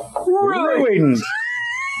been ruined.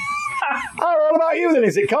 Oh, what about you then?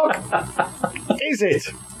 Is it, Cock? Is it?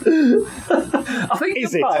 I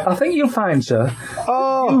think you'll find, sir,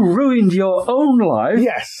 Oh, you ruined your own life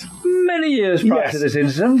yes. many years prior Yes. to this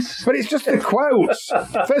incident. But it's just the quotes.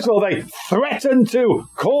 First of all, they threatened to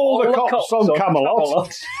call the cops on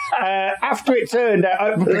Camelot. After it turned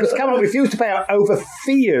out, because Camelot refused to pay out over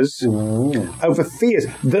fears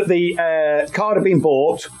that the card had been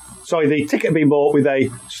bought. Sorry, the ticket had been bought with a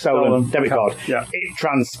stolen debit card. Yeah. It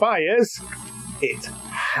transpires, it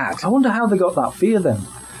had. I wonder how they got that fear then.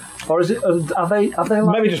 Or is it? Are they like,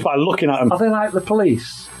 Maybe just by looking at them. Are they like the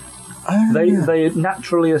police? They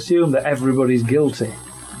naturally assume that everybody's guilty.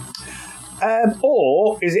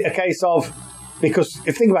 Or is it a case of, because if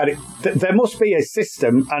you think about it, there must be a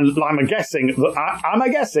system, and I'm guessing,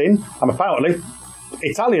 I'm apparently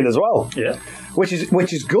Italian as well. Yeah. Which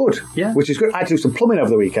is good. Yeah. Which is good. I had to do some plumbing over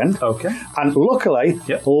the weekend. Okay. And luckily,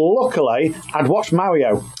 I'd watched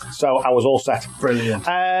Mario, so I was all set. Brilliant.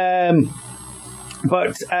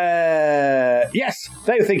 But yes,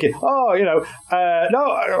 they were thinking, no,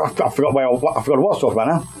 I forgot what I was talking about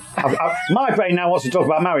now. My brain now wants to talk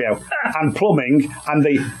about Mario and plumbing and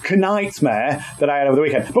the nightmare that I had over the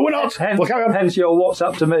weekend. But we're not. We'll carry on. Hence your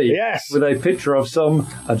WhatsApp to me. Yes. With a picture of some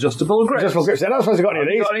adjustable grips. Adjustable grips. I don't suppose I've got any of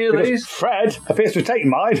these. Got any of because these? Fred appears to have taken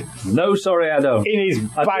mine No, sorry, I don't. in his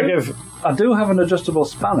bag of. I do have an adjustable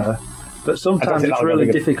spanner, but sometimes think it's that would be really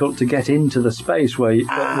good. difficult to get into the space where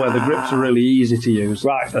the grips are really easy to use.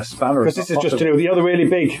 Right. A spanner. Because this is just to do with the other really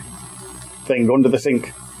big thing under the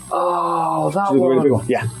sink. Oh, that The really big one. one.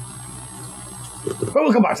 Yeah. But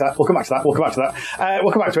we'll come back to that. We'll come back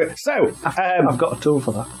to it. So, I've got a tool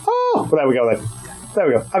for that. well, there we go then. There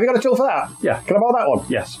we go. Have you got a tool for that? Yeah. Can I borrow that one?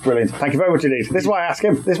 Yes. Brilliant. Thank you very much indeed. This is why I ask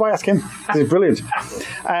him. This is brilliant.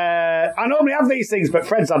 I normally have these things, but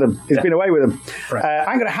Fred's had them. He's been away with them. Right. I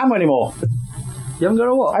ain't got a hammer anymore. You haven't got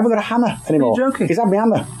a what? I haven't got a hammer anymore. Are you joking? He's had my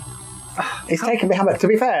hammer. He's taken my hammer. To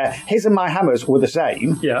be fair, his and my hammers were the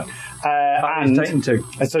same. Yeah. And he's taken two.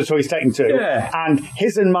 So he's taken two. Yeah. And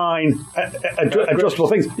his and mine adjustable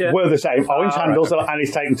things were the same. Orange handles, and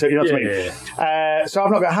he's taken two. You know what I mean? So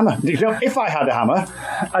I've not got a hammer. Do you know, if I had a hammer,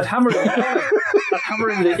 I'd hammer it. I'd hammer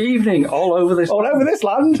in the evening all over this. all over this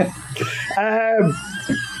land.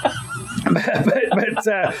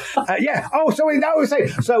 Yeah. Oh, so now we're saying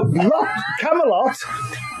Camelot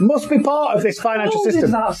must be part of this financial How old system.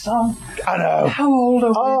 is that song? I know. How old are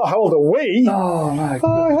we? Oh, how old are we? Oh my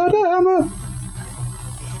God. I had a hammer.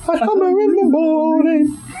 I'd hammer in the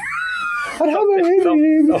morning. I'd hammer in the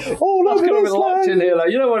evening. All That's over going to be this locked in land. here.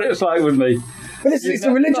 Like, you know what it's like with me. But this is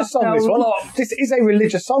a religious song, this one. This is a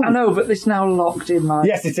religious song. I know, but it's now locked in my...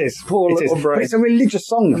 Yes, it is. Poor it little is. brain. But it's a religious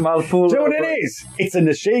song. My poor Do you know what little it brain. is? It's a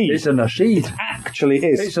nasheed. It's a nasheed. Actually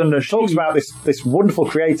is. It's a nasheed. Talks about this wonderful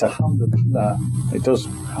creator. Alhamdulillah. It does.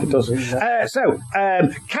 It does. So,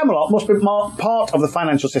 Camelot must be part of the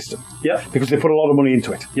financial system. Yeah. Because they put a lot of money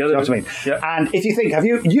into it. Yeah, you know what I mean? Yeah. And if you think,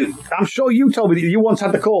 I'm sure you told me that you once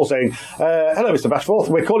had the call saying, hello, Mr. Bashforth,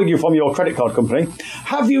 we're calling you from your credit card company.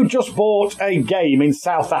 Have you just bought a game in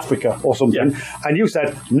South Africa or something? Yeah. And you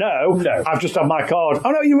said, no, I've just had my card.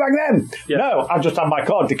 Oh, no, you rang them. Yeah. No, I've just had my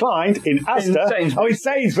card declined in Asda. Sainsbury's. Oh, in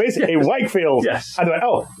Sainsbury's, in Wakefield. Yes. And they went,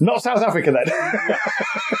 oh, not South Africa then.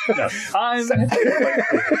 No. I'm...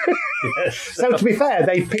 Yes. So to be fair,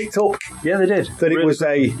 they picked up Yeah, they did. that it was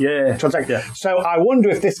a transaction. Yeah. So I wonder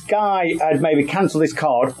if this guy had maybe cancelled his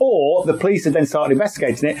card, or the police had then started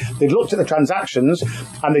investigating it. They'd looked at the transactions,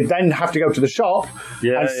 and they'd then have to go to the shop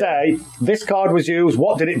and say, this card was used,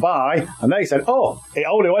 what did it buy? And they said, oh, it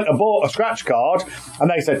only went and bought a scratch card. And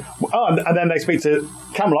they said, oh, and then they speak to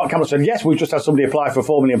Camelot. Camelot said, yes, we've just had somebody apply for a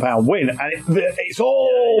 £4 million win. And it's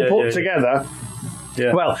all put together.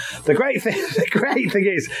 Yeah. Well, the great thing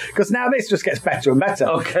is, because now this just gets better and better.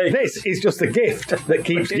 Okay. This is just the gift that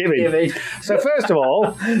keeps giving. So first of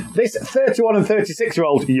all, this 31 and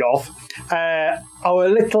 36-year-old Yoth are a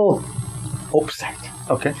little upset.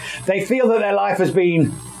 Okay. They feel that their life has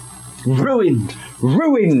been ruined.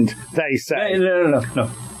 Ruined, they say. No.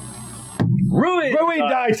 Ruined!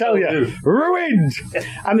 Ruined, I tell you. Ruined!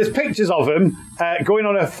 And there's pictures of them going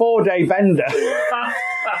on a 4-day bender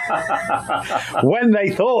when they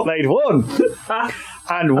thought they'd won.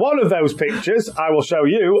 And one of those pictures, I will show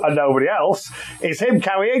you and nobody else, is him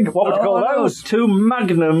carrying, what would you call those? 2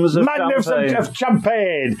 magnums of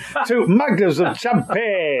champagne. 2 magnums of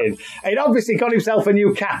champagne. He'd obviously got himself a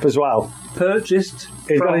new cap as well. Purchased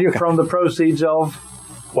from the proceeds of...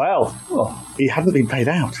 Well, he hadn't been paid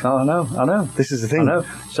out. Oh, I know. This is the thing. I know.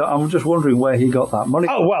 So I'm just wondering where he got that money.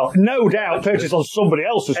 Oh, well, no doubt purchased on somebody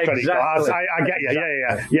else's credit card. I get you.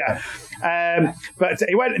 Exactly. Yeah. But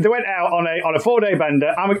they went out on a 4-day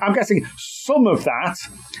bender. I'm guessing some of that.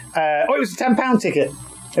 It was a £10 ticket.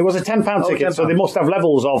 It was a £10 ticket, £10. So they must have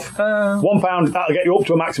levels of £1. That'll get you up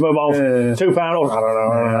to a maximum of £2. I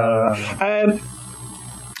don't know.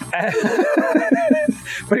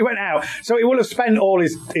 But he went out, so he would have spent all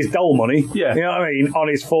his dole money. Yeah, you know what I mean, on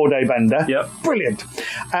his 4-day bender. Yep, brilliant.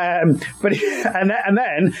 But and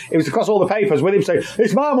then it was across all the papers with him saying,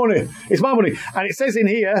 "It's my money, it's my money." And it says in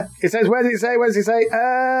here, it says, where does it say?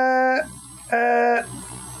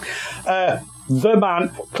 The man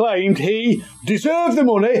claimed he deserved the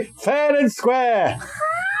money fair and square.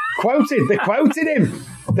 They quoted him.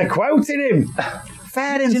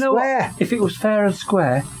 Fair and square. What? If it was fair and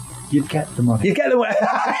square, you'd get the money.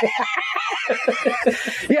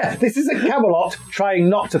 Yeah, this isn't Camelot trying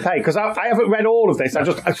not to pay, because I haven't read all of this.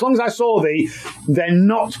 As long as I saw they're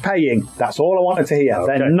not paying. That's all I wanted to hear.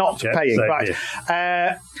 Okay. They're not paying. Right.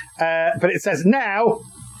 But it says now,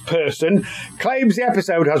 person claims the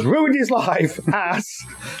episode has ruined his life as...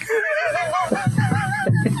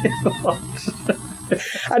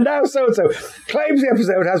 And now so-and-so claims the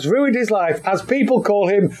episode has ruined his life as people call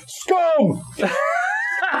him scum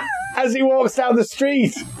as he walks down the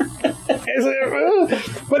street.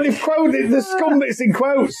 But they've quoted the scum that's in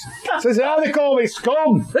quotes. So they call me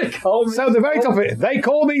scum. So the very top of it, they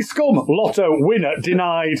call me scum. Lotto winner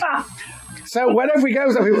denied. So whenever he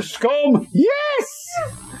goes up, people scum. Yes.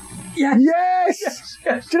 Do you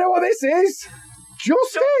know what this is?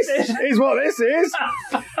 Justice is what this is.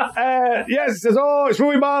 Yes, it says, it's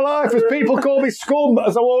ruined my life as people call me scum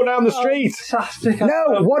as I walk down the street. Fantastic.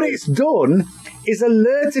 No, what it's done is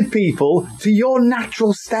alerted people to your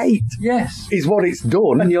natural state. Yes. Is what it's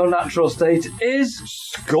done. And your natural state is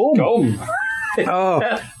scum.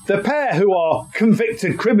 The pair who are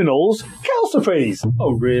convicted criminals, calciferes.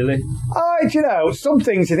 Oh, really? Some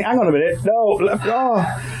things you think, hang on a minute.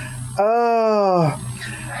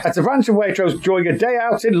 It's a branch of Waitrose during a day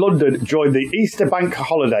out in London during the Easter bank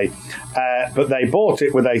holiday, but they bought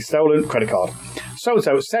it with a stolen credit card.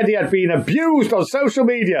 So-and-so said he had been abused on social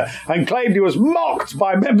media and claimed he was mocked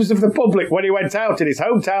by members of the public when he went out in his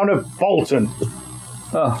hometown of Bolton.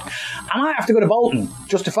 I might have to go to Bolton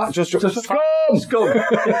just to scum. I'm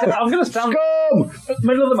going to stand scum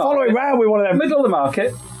middle of the market. Following round with one of them. Middle of the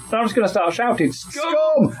market. I'm just going to start shouting,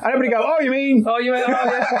 scum! And everybody go, oh, yeah.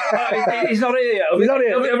 He's not here yet. He's not here.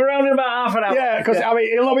 He'll be around in about half an hour. Yeah, because,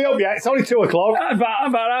 he'll not be up yet. It's only 2 o'clock.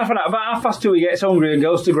 About half an hour. About 2:30, he gets hungry and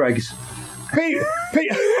goes to Greg's. Pete.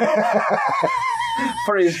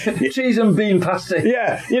 For his cheese and bean pasty.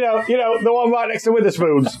 Yeah, the one right next to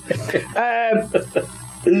Witherspoon's.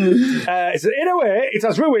 In a way, it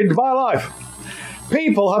has ruined my life.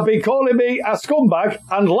 People have been calling me a scumbag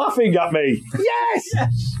and laughing at me. Yes!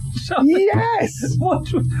 Yes!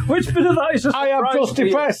 Which bit of that is a surprise? I am just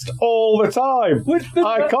depressed all the time.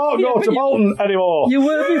 I can't go to Bolton anymore. You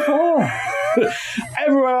were before.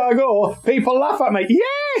 Everywhere I go, people laugh at me.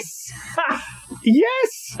 Yes!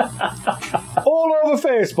 Yes! All over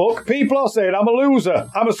Facebook, people are saying I'm a loser,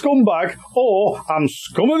 I'm a scumbag, or I'm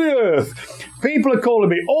scum of the earth. People are calling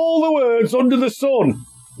me all the words under the sun.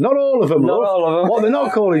 Not all of them, love. All of them. What they're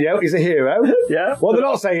not calling you is a hero. Yeah. What they're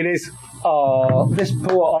not saying is, this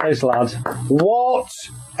poor honest lad. What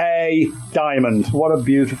a diamond. What a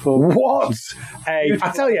beautiful. I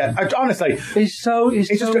tell you, honestly,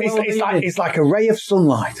 it's like a ray of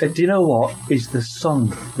sunlight. Do you know what? It's the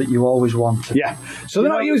sun that you always wanted. Yeah. So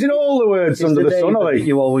they're not using all the words under the sun, are they?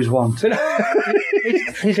 You always wanted.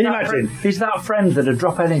 Can you imagine? He's that friend that'd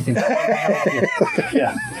drop anything.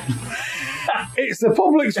 Yeah. It's the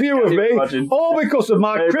public's view of me, all because of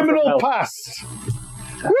my criminal past.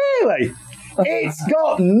 Really? It's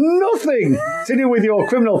got nothing to do with your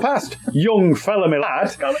criminal past, young fella, my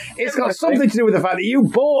lad. It's got something to do with the fact that you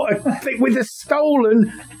bought a thing with a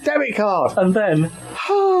stolen debit card. And then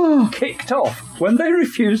kicked off when they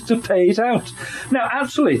refused to pay it out. Now,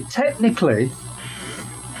 actually, technically,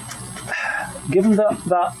 given that...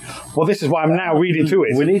 Well, this is why I'm now reading through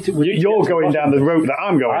it. You're going down the route that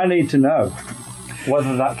I'm going. I need to know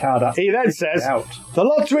whether that card... He then says, the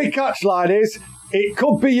lottery catch line is, it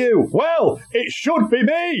could be you. Well, it should be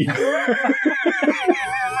me.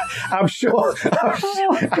 I'm sure the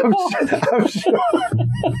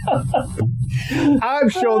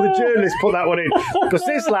journalist put that one in because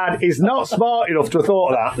this lad is not smart enough to have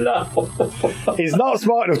thought of that. He's not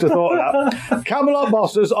smart enough to have thought of that. Camelot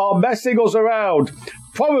bosses are messing us around,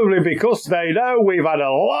 probably because they know we've had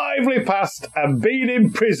a lively past and been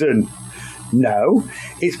in prison. No,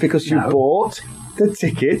 it's because you bought the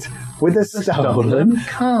ticket with a stolen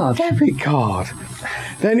card. Debit card.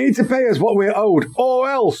 They need to pay us what we're owed, or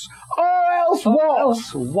else what?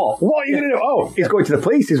 What are you going to do? Oh, he's going to the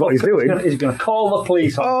police, is what he's doing. He's going to call the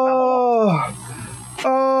police on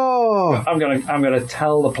I'm going to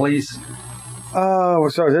tell the police. Oh,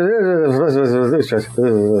 sorry. These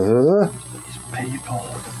people.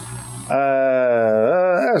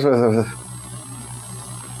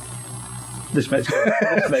 This makes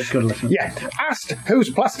good listening. Yeah, asked who's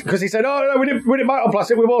plastic because he said, "Oh no, we didn't buy it on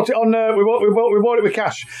plastic. We bought it on we bought it with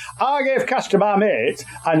cash." I gave cash to my mate,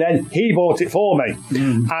 and then he bought it for me.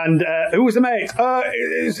 And who was the mate?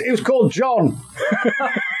 It was called John,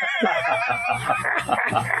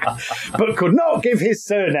 but could not give his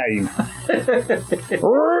surname.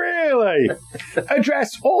 Really?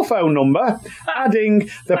 Address or phone number, adding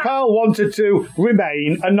the pal wanted to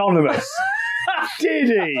remain anonymous. Did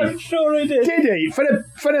he? I'm sure he did. Did he? For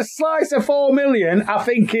the slice of 4 million, I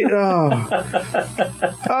think it. Oh.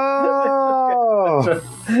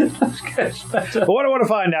 But what I want to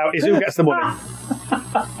find out is who gets the money.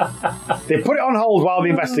 They put it on hold while they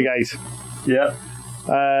investigate. Yeah.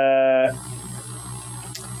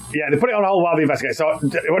 Yeah, they put it on hold while they investigate. So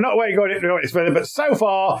we're not waiting going further, but so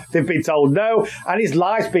far they've been told no, and his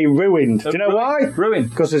life's been ruined. Do you know why? Ruined.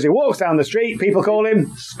 Because as he walks down the street, people call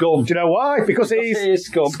him Scum. Do you know why? Because he is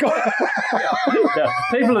scum. Yeah.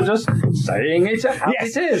 People are just saying it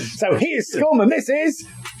as it is. So he is scum, and this is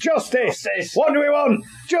justice. What do we want?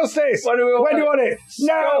 Justice. When do we want it?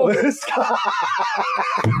 No.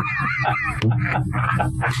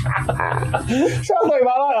 Something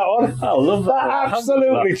about that one. I love that. That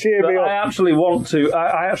absolutely cheered me up. I actually want to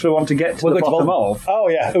get to the bottom of. Oh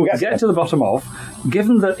yeah, who gets to the bottom of?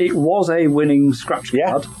 Given that it was a winning scratch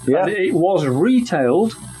card, and it was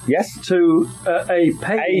retailed. Yes. To a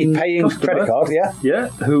paying credit card, yeah,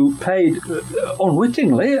 who paid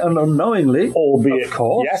unwittingly and unknowingly, albeit, of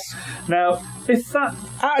course. Yes. Now, if that,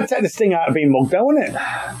 I'd take the sting out of being mugged, though, wouldn't it?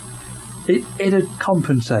 It'd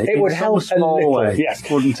compensate. It would help a little way. Yes.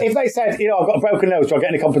 Wouldn't it? If they said, I've got a broken nose, do I get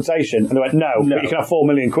any compensation? And they went, no. But you can have 4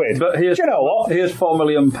 million quid. But do you know what? Here's £4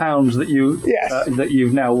 million that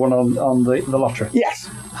you've now won on the lottery.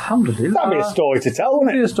 Yes. Alhamdulillah. That'd be a story to tell,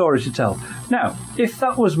 wouldn't it? That'd be a story to tell. Now, if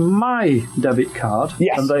that was my debit card,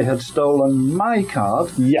 and they had stolen my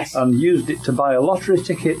card, and used it to buy a lottery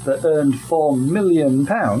ticket that earned £4 million,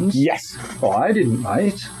 well, I didn't buy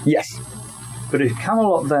it. Yes. But if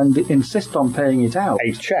Camelot then insist on paying it out...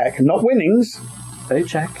 A cheque, not winnings. A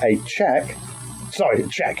cheque. Sorry, a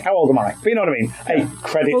cheque. How old am I? But you know what I mean? A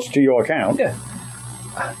credit to your account. Yeah.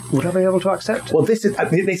 Would I be able to accept it? Well, this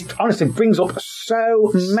honestly brings up so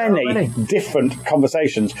many different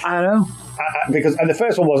conversations. I know. And the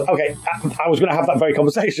first one was, okay, I was going to have that very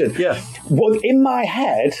conversation. Yeah. Well, in my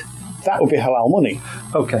head, that would be halal money.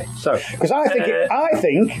 Okay, so... Because I think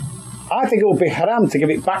it would be haram to give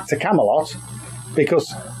it back to Camelot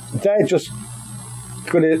because they're just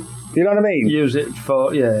going to, you know what I mean? Use it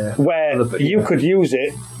for, where you could use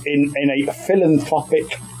it in a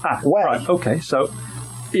philanthropic way. Right, okay, so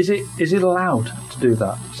is it allowed to do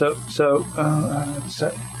that? So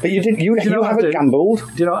but you haven't gambled.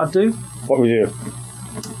 Do you know what I'd do? What would you do?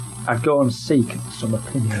 I'd go and seek some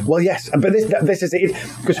opinion. Well, yes, but this is it.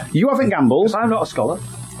 Because you haven't gambled. I'm not a scholar.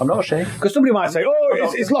 I'm not ashamed. Because somebody might say,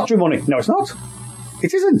 it's lottery money. No, it's not.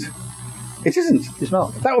 It isn't. It isn't. It's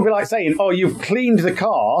not. That would be like saying, you've cleaned the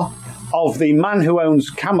car of the man who owns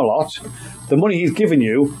Camelot. The money he's given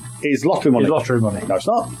you is lottery money. It's lottery money. No, it's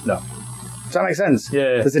not. No. Does that make sense?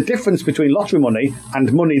 Yeah. There's a difference between lottery money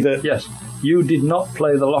and money that... Yes. You did not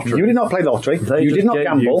play the lottery. You did not play the lottery. They you did not gave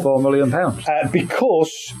gamble. You £4 million.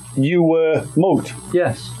 Because you were mugged.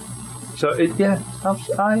 Yes. So, do you know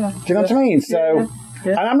what I mean? So...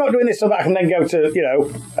 Yeah. And I'm not doing this so that I can then go to,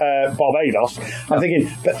 Barbados. I'm thinking,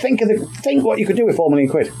 but think what you could do with 4 million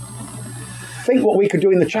quid. Think what we could do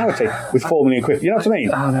in the charity with 4 million quid. You know what I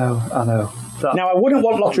mean? I know. Now, I wouldn't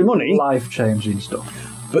want lottery money. Life-changing stuff.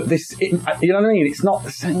 But you know what I mean? It's not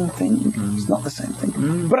the same thing. It's not the same thing.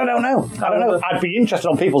 But I don't know. I'd be interested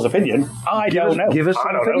on people's opinion. I don't know. Give us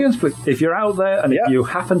some opinions, please. If you're out there and if you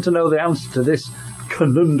happen to know the answer to this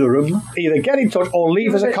conundrum. Either get in touch or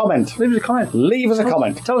leave us a comment. Leave us a comment. Leave us a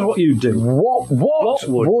comment. Tell us what you do. What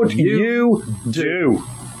would you do?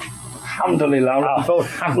 Alhamdulillah.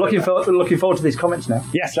 Looking forward to these comments now.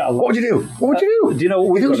 Yes. What would you do? What would you do? Do you know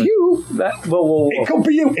what if it was you? Well, it could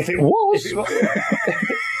be you. If it was.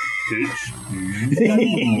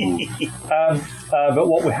 But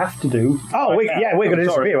what we have to do. We're going to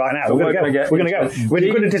disappear right now. We're going to go.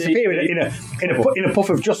 We're going to disappear in a puff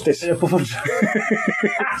of justice. In a puff of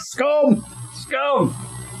Scum.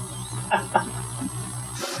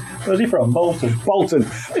 Where's he from? Bolton. Bolton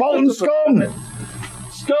scum.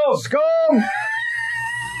 Scum.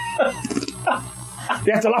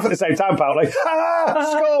 You have to laugh at the same time, pal. Like,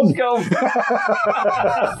 scum.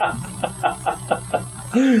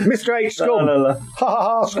 Mr. H, scum. Ha ha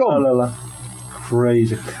ha, scum.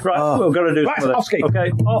 Crazy. Right, we've got to do something.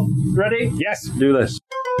 Okay, off. Ready? Yes. Do this.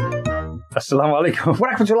 Assalamu alaikum. Wa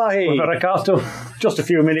rahmatullahi wa barakatuh. Just a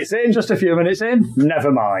few minutes in.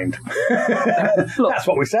 Never mind. Look, that's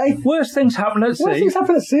what we say. Worst things happen at sea. Worst things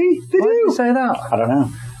happen at sea? They do. Why do you say that? I don't know.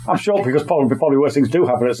 I'm sure because probably worse things do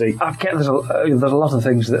happen at sea. I've kept there's a lot of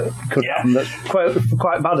things that could happen that's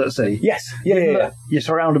quite bad at sea. Yes. Yeah. You're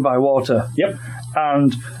surrounded by water. Yep.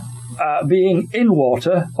 And being in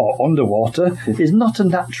water or underwater is not a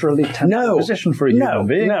naturally tense position for a human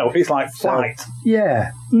being. No, it's like flight.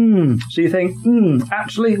 So you think,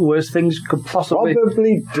 actually, worse things could possibly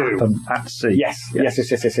happen at sea. Yes.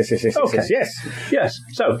 Okay. Yes.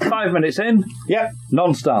 So, 5 minutes in. Yep.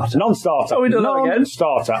 Non-starter. Oh, we do that again?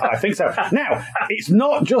 Non-starter, I think so. Now, it's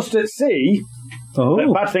not just at sea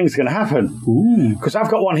that bad things can happen. Because I've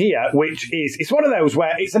got one here, which it's one of those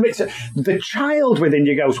where it's a bit, the child within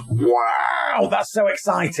you goes, wow, that's so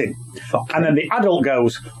exciting. Okay. And then the adult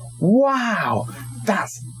goes, wow,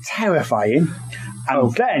 that's terrifying.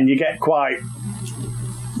 And then you get quite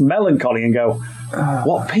melancholy and go,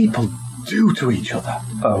 what people do to each other.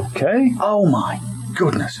 Okay. Oh my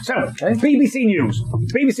goodness. So, BBC News.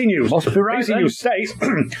 Must be right. BBC News states,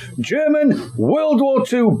 German World War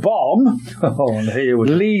II bomb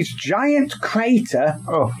leaves giant crater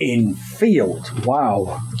in field.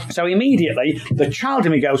 Wow. So immediately, the child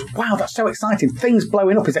in me goes, wow, that's so exciting. Things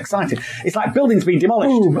blowing up is exciting. It's like buildings being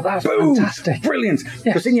demolished. Boom, that's fantastic. Brilliant.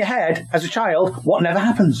 Because in your head, as a child, what never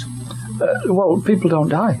happens? People don't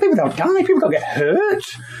die. People don't get hurt.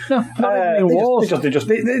 No, not in wars.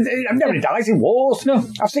 Nobody dies in wars. No.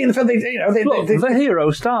 I've seen the film. The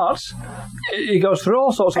hero starts. He goes through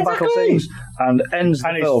all sorts of battle scenes and ends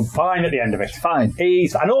the film. He's fine at the end of it. Fine.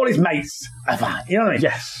 And all his mates are fine. You know what I mean?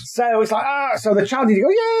 Yes. So it's like, so the child, you go,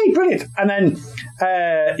 yay, brilliant. And then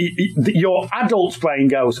your adult's brain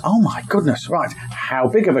goes, oh my goodness, right, how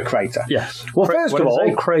big of a crater? Yes. Well, first of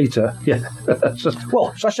all, crater. Yeah.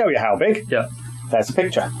 Well, shall I show you how big? Yeah. There's a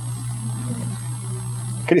picture.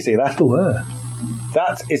 Can you see that? Where?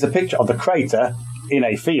 That is a picture of the crater in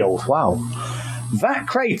a field. Wow. That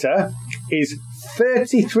crater is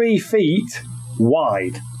 33 feet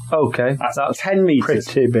wide. Okay. That's 10 metres.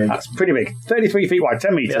 Pretty big. That's pretty big. 33 feet wide,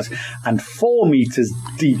 10 metres, and 4 metres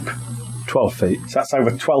deep. 12 feet. So that's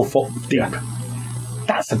over 12 foot deep. Yeah.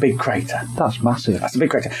 That's a big crater. That's massive. That's a big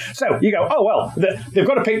crater. So you go, oh, well, they've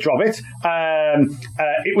got a picture of it.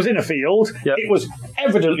 It was in a field. Yep. It was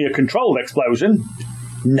evidently a controlled explosion.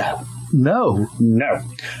 No.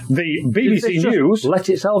 The BBC News let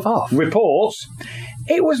itself off. Reports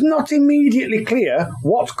it was not immediately clear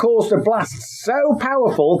what caused a blast so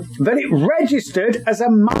powerful that it registered as a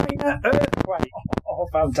minor earthquake. Oh,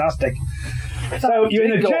 fantastic. So you're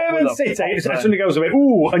in a German city, and suddenly goes a bit,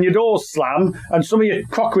 and your doors slam, and some of your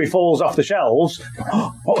crockery falls off the shelves.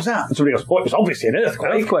 Oh, what was that? And somebody goes, it was obviously an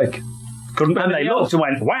earthquake. And they looked and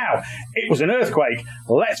went, wow, it was an earthquake.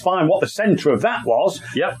 Let's find what the centre of that was.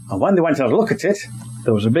 Yep. And when they went and had a look at it,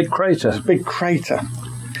 there was a big crater.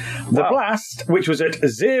 The blast, which was at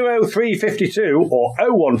 03:52 or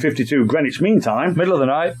 01:52 Greenwich Mean Time, middle of the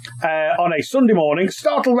night, on a Sunday morning,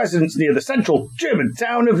 startled residents near the central German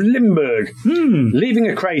town of Limburg, leaving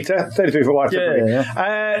a crater 33 foot wide,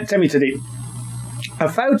 10 metre deep. A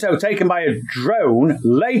photo taken by a drone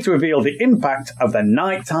later revealed the impact of the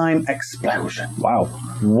nighttime explosion. Wow.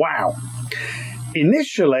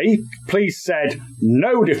 Initially, police said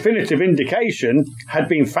no definitive indication had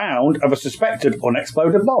been found of a suspected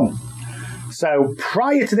unexploded bomb. So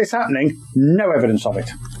prior to this happening, no evidence of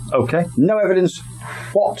it. Okay. No evidence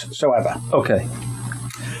whatsoever. Okay.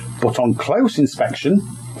 But on close inspection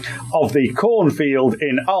of the cornfield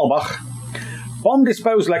in Albach, bomb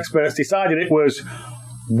disposal experts decided it was,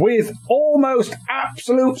 with almost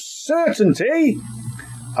absolute certainty,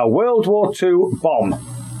 a World War II bomb.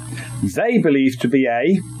 They believed to be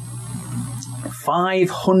a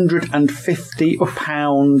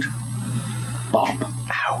 £550 bomb.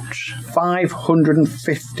 Ouch.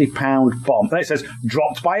 £550 bomb. And it says,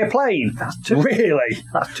 dropped by a plane. That's too... Really?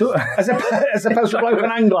 That's too... As opposed to bloke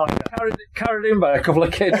and hang glider. Carried in by a couple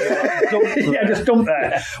of kids. Yeah, just dumped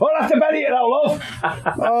there. We'll have to bury it though, love.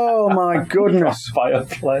 Oh, my goodness. By a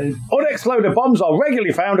plane. Unexploded bombs are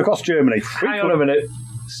regularly found across Germany. Hang on a minute.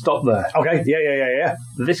 Stop there. Okay, yeah.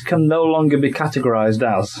 This can no longer be categorised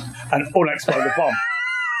as... an unexploded bomb.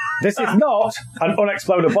 This is not an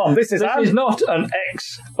unexploded bomb. This is not an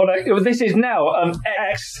X. This is now an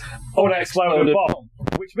X unexploded bomb.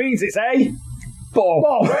 Which means it's a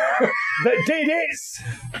bomb that did its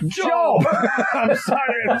job. I'm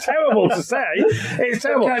sorry, it's terrible to say. It's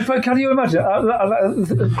terrible. But can you imagine?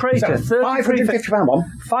 Crater, £550 bomb.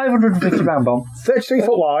 £550 bomb. 33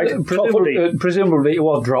 foot wide, 12 foot deep. Presumably it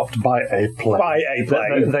was dropped by a plane.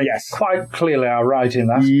 They yes. quite clearly are right in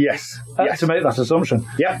that. Yes. To make that assumption.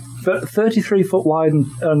 Yep. But 33 foot wide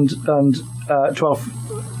and 12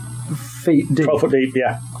 feet deep. 12 foot deep,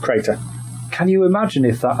 yeah. Crater. Can you imagine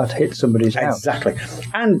if that had hit somebody's house? Exactly.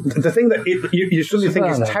 And the thing that you suddenly think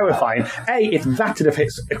is terrifying, if that had have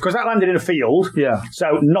hit... Because that landed in a field,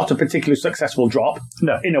 so not a particularly successful drop.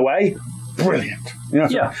 No. In a way, brilliant. You know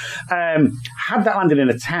what I mean? Had that landed in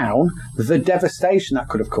a town, the devastation that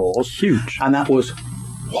could have caused... Huge. And that was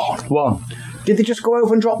one. Did they just go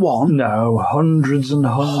over and drop one? No, hundreds and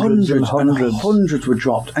hundreds and hundreds were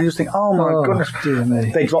dropped. And you just think, oh my goodness, dear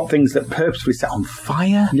me. They dropped things that purposefully set on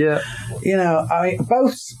fire. Yeah. You know, I mean,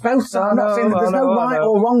 both sides. I'm not saying that there's no right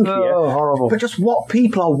or wrong here. Oh, horrible. But just what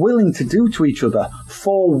people are willing to do to each other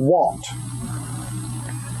for what?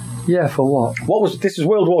 Yeah, for what? This is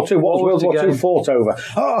World War II. What was World War II fought over?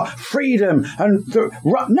 Oh, freedom. And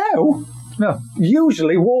no.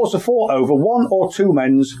 Usually wars are fought over one or two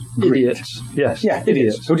men's greed. Idiots. Yes. Yeah,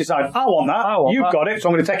 idiots who decide, I want that, you've got it, so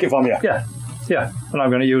I'm going to take it from you. Yeah. And I'm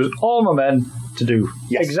going to use all my men to do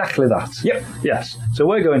exactly that. Yep. Yes. So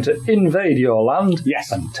we're going to invade your land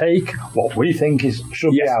and take what we think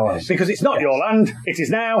should be ours. Because it's not your land, it is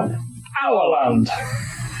now our land.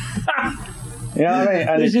 You know what I mean?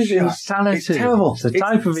 And this is insanity. It's terrible. It's a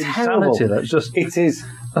type of insanity that's just... It is...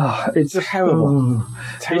 it's terrible.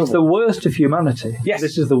 It's the worst of humanity. Yes.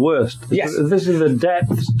 This is the worst. Yes. This is the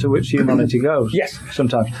depths to which humanity goes. Yes.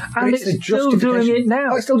 Sometimes. And it's still doing it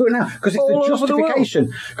now. Oh, it's still doing it now. Because it's the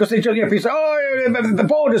justification. Because people say, the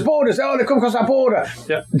borders, they come across our border.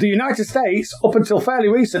 Yeah. The United States, up until fairly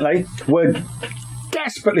recently, were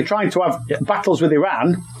desperately trying to have battles with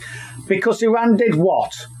Iran because Iran did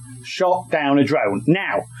what? Shot down a drone.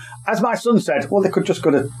 Now, as my son said, they could just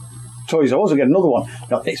go to Toys R Us and get another one.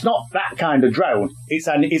 No, it's not that kind of drone. It's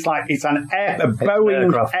a Boeing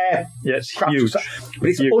aircraft. Yeah, it's huge. But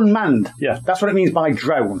it's unmanned. Yeah. That's what it means by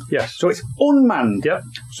drone. Yes. So it's unmanned. Yep.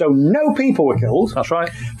 So no people were killed. That's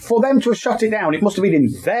right. For them to have shot it down, it must have been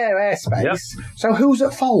in their airspace. Yep. So who's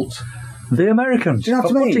at fault? The Americans. Do you know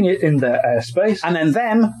what I mean? Putting it in their airspace. And then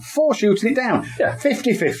them for shooting it down. Yeah.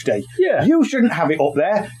 50-50. Yeah. You shouldn't have it up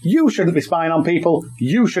there. You shouldn't be spying on people.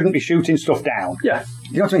 You shouldn't be shooting stuff down. Yeah.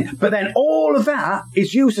 You know what I mean? But then all of that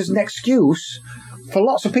is used as an excuse for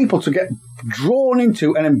lots of people to get drawn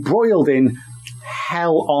into and embroiled in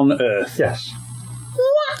hell on earth. Yes.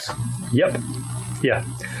 What? Yep. Yeah.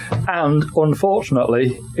 And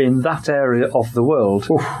unfortunately, in that area of the world,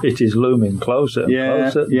 it is looming closer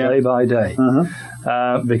and closer day by day.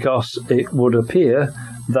 Because it would appear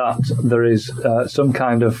that there is some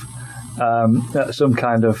kind of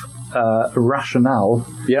rationale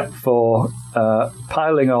for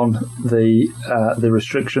piling on the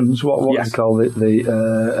restrictions. What do you call it?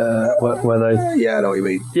 Where they? Yeah, I know what you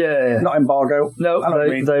mean. Yeah, not embargo. No,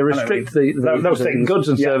 they restrict the goods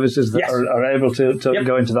and services that are able to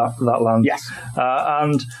go into that land. Yes,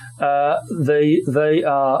 and they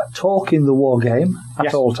are talking the war game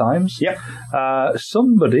at all times. Yep.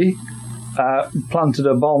 Somebody planted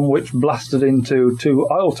a bomb which blasted into 2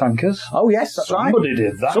 oil tankers. Oh, yes, that's right. Somebody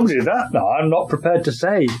did that. No, I'm not prepared to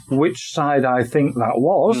say which side I think that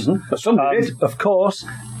was. But somebody did. Of course,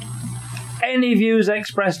 any views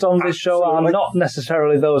expressed on this show are not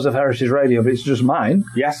necessarily those of Heritage Radio, but it's just mine.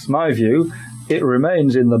 Yes. My view. It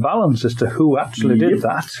remains in the balance as to who actually did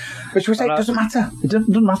that. But should we say it doesn't matter? It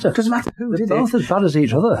doesn't matter. It doesn't matter who did it. They're both as bad as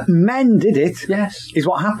each other. Men did it. Yes. Is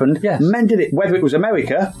what happened. Yes. Men did it, whether it was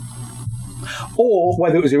America or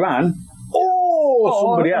whether it was Iran or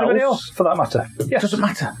somebody else. For that matter. Yes. It doesn't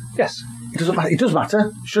matter. Yes. It doesn't matter. It does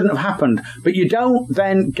matter. Shouldn't have happened. But you don't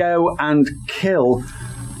then go and kill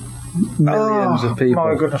millions of people.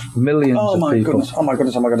 My goodness. Millions of people. Oh my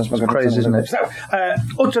goodness. It's crazy, isn't it? So,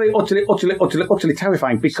 utterly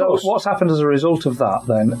terrifying. Because So what's happened as a result of that,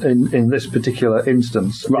 then, in this particular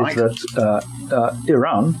instance, Right. is that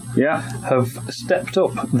Iran have stepped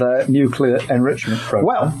up their nuclear enrichment program.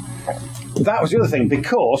 Well, that was the other thing,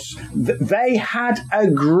 because they had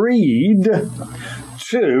agreed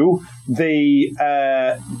to the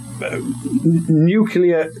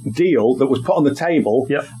nuclear deal that was put on the table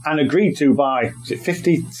and agreed to by, is it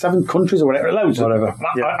 57 countries or whatever? Loads. Whatever.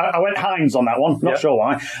 I went Heinz on that one, not sure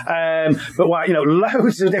why. But why,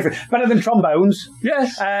 loads of different, better than trombones.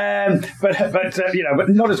 Yes. But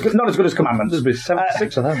not as good as commandments. There'll be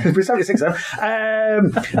 76 of them. There'll be 76 of them.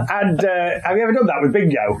 And have you ever done that with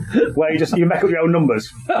bingo, where you make up your own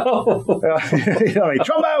numbers? You know what I mean?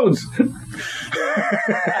 Trombones.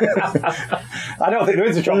 I don't think there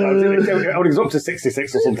is a trombone. It only goes up to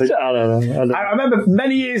 66 or something. I don't know. I remember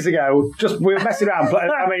many years ago, we were messing around.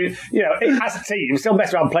 I mean, as a team, still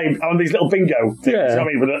messing around playing on these little bingo things. Yeah. I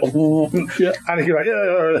mean, and you're like,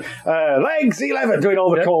 legs 11, doing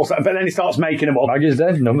all the calls, but then he starts making them up. Maggie's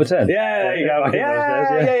dead, number 10. Yeah, there you go.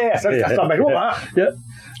 Yeah. So I start making up that. Yeah.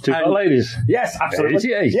 Two fat ladies. Yes,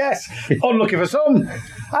 absolutely. 88. Yes. Unlucky for some.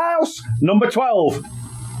 House number 12.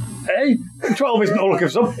 Hey, 12 isn't unlucky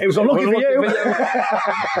for some. It was unlucky for you. You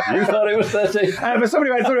thought it was 30. But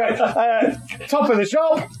somebody went top of the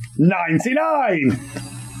shop, 99.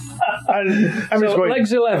 And So going,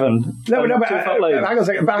 legs 11. no, Two fat ladies. hang on a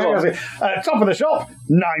second. Top of the shop,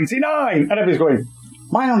 99. And everybody's going,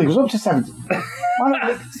 mine only goes up to 70.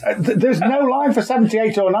 There's no line for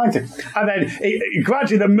 78 or 90. And then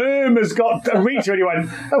gradually the murmurs got to reach him and he went,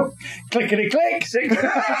 oh, clickety-click.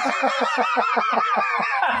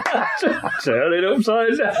 Turn it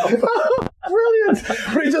upside down. Brilliant.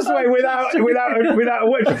 But he just went without a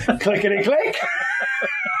word. Clickety-click.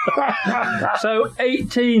 So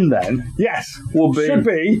 18 then should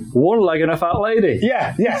be one leg and a fat lady.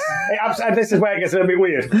 yes. And this is where it gets a little bit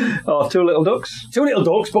weird. Oh, two little ducks. Two little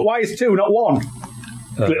ducks, but why is two, not one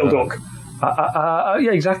little duck?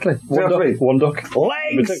 Yeah, exactly. One duck.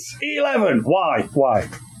 Legs 11. Why?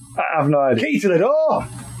 I have no idea. Key to the door.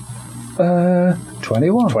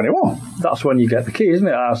 21. 21. That's when you get the key, isn't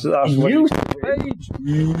it? That's when Used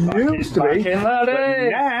to be. Back in that day.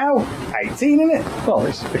 Now 18, isn't it? Well,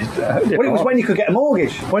 But it was when you could get a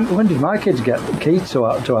mortgage. When did my kids get the key to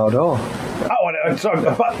our door? Oh, sorry,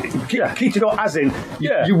 but key to door, as in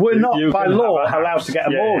you were not by law allowed to get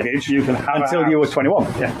a mortgage until you were 21.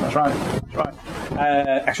 Yeah, that's right.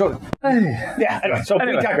 Actually, Anyway, so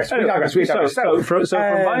we digress. So from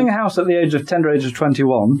buying a house at the tender age of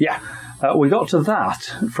 21, we got to that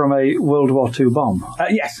from a World War II bomb.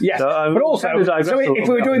 Yes. But also, so if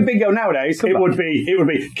we were doing bingo nowadays, it would be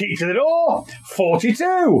key to the door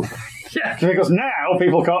 42. Yeah, because now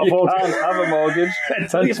people can't afford to have a mortgage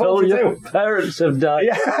until your parents have died.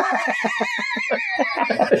 Yeah.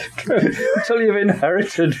 Until you've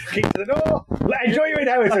inherited. Key to the door. Enjoy your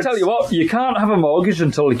inheritance. I tell you what, you can't have a mortgage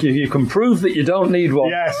until you can prove that you don't need one.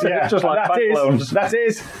 Yes, yeah. Just like bank loans. That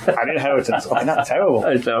is an inheritance. Isn't that terrible?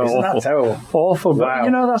 Isn't that terrible? Awful. But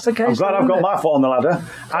that's the case. I'm glad I've got my foot on the ladder.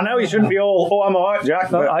 I know you shouldn't be all, I'm all right, Jack.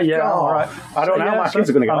 But all right. I don't know how my kids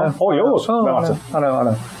are going to get on. Or yours. I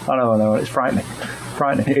know. It's frightening.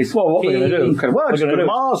 It's what we're going to do. Well, they're going to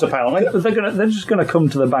Mars, apparently. They're just going to come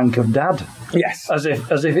to the bank of Dad. Yes. As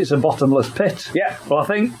if it's a bottomless pit. Yeah. Well, I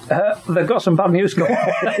think they've got some bad news coming.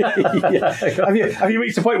 Have you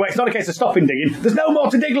reached the point where it's not a case of stopping digging? There's no more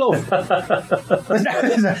to dig, love. Can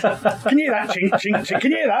you hear that? Chink, chink, chink. Can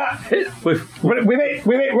you hear that? We've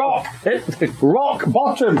hit rock. Rock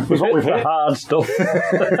bottom was what we've hit. The hard stuff. Hit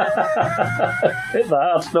the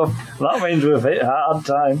hard stuff. That means we've hit hard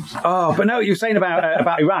times. Oh, but no, you were saying about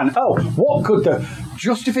Iran. Oh, what could the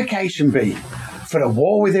justification be for a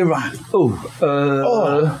war with Iran?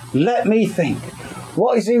 Let me think.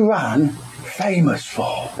 What is Iran famous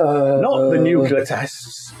for? Not the nuclear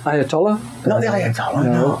tests. Ayatollah? Not the Ayatollah,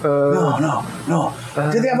 no.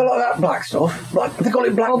 Do they have a lot of that black stuff? They call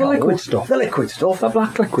it black gold. The liquid stuff. The liquid stuff. The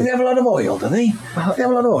black liquid. Do they have a lot of oil, do they? They have a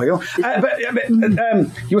lot of oil. But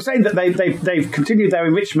you were saying that they've continued their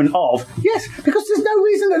enrichment of... Yes, because there's no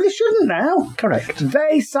reason that they shouldn't now. Correct.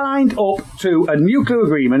 They signed up to a nuclear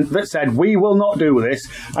agreement that said, we will not do this.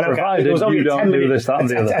 And provided there was only you don't do this, that and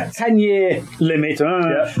the other. A 10-year limit.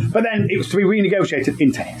 But then it was to be renegotiated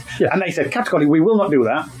in 10 years. Yeah. And they said, categorically, we will not do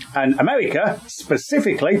that. And America,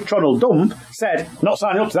 specifically, Donald Trump, said, not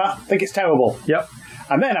signing up to that, think it's terrible. Yep.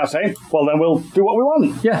 And they're now saying, well, then we'll do what we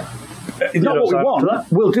want. Yeah. Not what we want,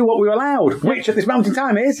 we'll do what we're allowed, which at this moment in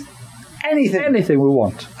time is anything. Anything we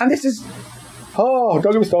want. And this is Oh,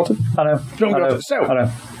 don't get me started. I know. Don't get me started. So, I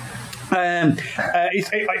know.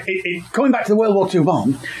 Coming back to the World War II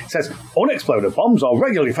bomb, it says, unexploded bombs are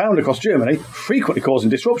regularly found across Germany, frequently causing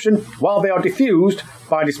disruption while they are diffused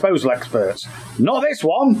by disposal experts. Not this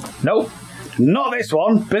one. Nope. Not this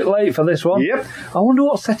one. Bit late for this one. Yep. I wonder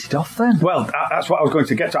what set it off then. Well, that's what I was going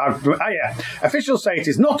to get to. Yeah. Officials say it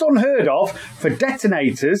is not unheard of for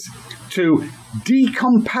detonators to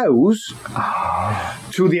decompose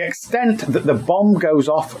to the extent that the bomb goes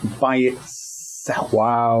off by itself.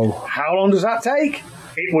 Wow. How long does that take?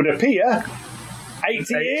 It would appear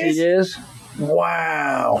 80 years.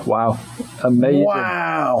 Wow. Wow. Amazing.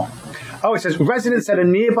 Wow. Oh, it says, residents said a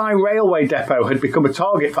nearby railway depot had become a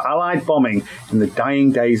target for Allied bombing in the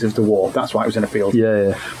dying days of the war. That's why it was in a field.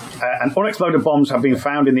 Yeah. And unexploded bombs have been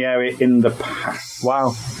found in the area in the past.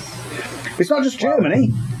 Wow. It's not just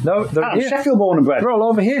Germany. No, they're here. Sheffield born and bred. They're all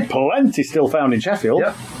over here. Plenty still found in Sheffield.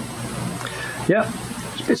 Yep.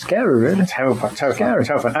 It's a bit scary, really. Terrifying.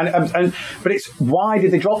 But it's, why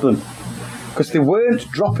did they drop them? Because they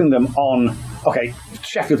weren't dropping them on,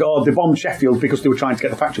 Sheffield, or they bombed Sheffield because they were trying to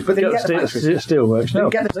get the factories. But they didn't get the factories. Steelworks. They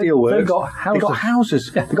didn't get the steelworks. They got houses. They got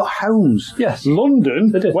houses. Yeah. They got homes. Yes.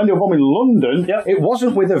 London, when they were bombing London, yep. It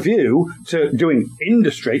wasn't with a view to doing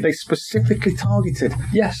industry. They specifically targeted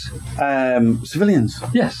civilians.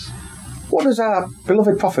 Yes. What does our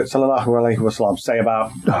beloved Prophet sallallahu alaihi wasallam say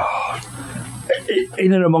about...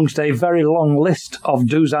 In and amongst a very long list of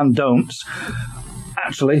do's and don'ts,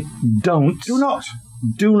 actually, don't. Do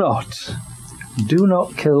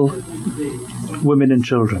not kill women and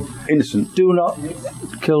children. Innocent. Do not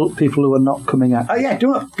kill people who are not coming at you. Do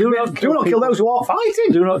not kill those who are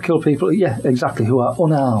fighting. Do not kill people, who are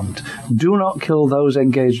unarmed. Do not kill those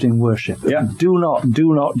engaged in worship. Yeah. Do not. And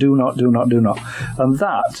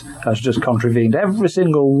that has just contravened every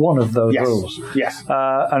single one of those rules. Yes.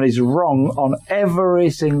 And is wrong on every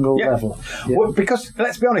single level. Yeah. Well, because,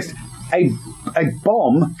 let's be honest, a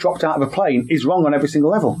bomb dropped out of a plane is wrong on every single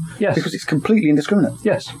level. Yes. Because it's completely indiscriminate.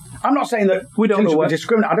 Yes. I'm not saying that we don't know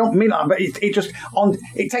discriminate. I don't mean that, but it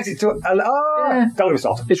takes it to don't get me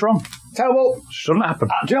started. It's wrong. Terrible. Shouldn't happen.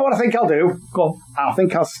 Do you know what I think I'll do? Go on. I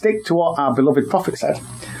think I'll stick to what our beloved Prophet said,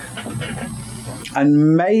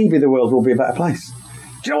 and maybe the world will be a better place.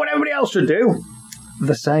 Do you know what everybody else should do?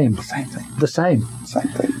 The same. Same thing. The same. Same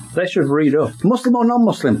thing. They should read up. Muslim or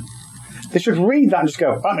non-Muslim. They should read that and just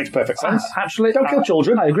go, that makes perfect sense. Actually, don't kill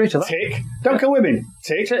children. I agree to that. Tick. Don't kill women.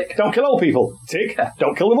 Tick. Don't kill old people. Tick.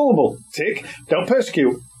 Don't kill the vulnerable. Tick. Don't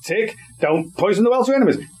persecute. Tick. Don't poison the well to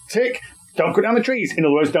enemies. Tick. Don't cut down the trees. In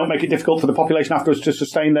other words, don't make it difficult for the population afterwards to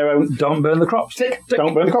sustain their own. Don't burn the crops. Tick.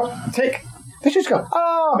 Don't burn the crops. Tick. They should just go,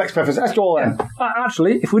 makes perfect sense. Let's do all them.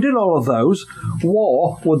 Actually, if we did all of those,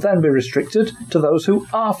 war would then be restricted to those who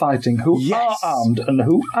are fighting, who are armed, and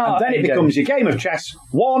who are. And then it becomes your game of chess,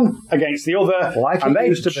 one against the other, and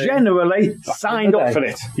they generally signed up for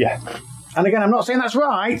it. Yeah. And again, I'm not saying that's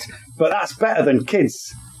right, but that's better than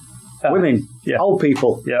kids, women, old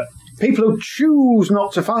people. Yeah. People who choose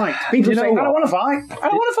not to fight. People who say, I don't want to fight. I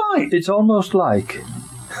don't want to fight. It's almost like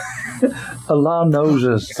Allah knows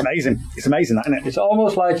us. It's amazing. It's amazing, that, isn't it? It's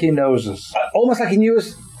almost like He knows us. Almost like He knew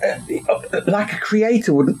us, like a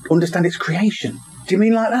creator would understand its creation. Do you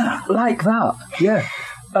mean like that? Like that, yeah.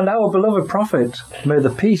 And our beloved Prophet, may the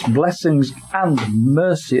peace, blessings, and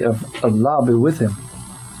mercy of Allah be with him.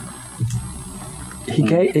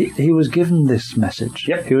 He was given this message.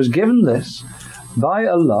 Yep. He was given this by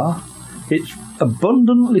Allah. It's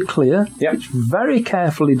abundantly clear. Yep. It's very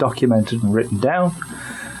carefully documented and written down.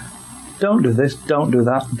 Don't do this, don't do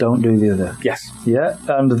that, don't do the other. Yes. Yeah,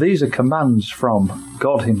 and these are commands from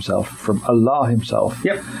God Himself, from Allah Himself,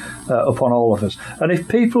 upon all of us. And if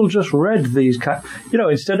people just read these,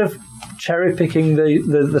 instead of cherry-picking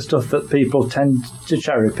the stuff that people tend to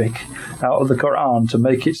cherry-pick out of the Quran to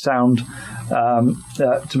make it sound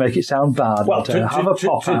bad, well, to have a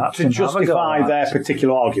pop at, to justify their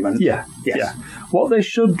particular argument. Yeah. Yes. What they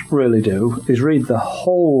should really do is read the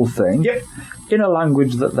whole thing in a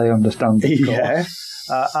language that they understand, of course,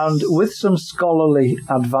 and with some scholarly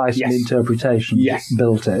advice and interpretation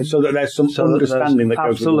built in. So that there's some understanding that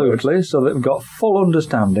goes with the words. Absolutely, so they've got full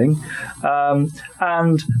understanding.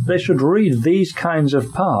 And they should read these kinds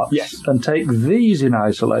of parts and take these in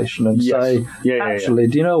isolation and say, actually,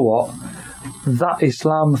 do you know what? That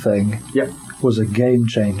Islam thing was a game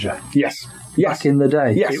changer. Yes. Back in the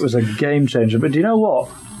day, it was a game changer. But do you know what?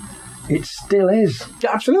 it still is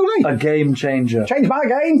Yeah, absolutely. a game changer. Change my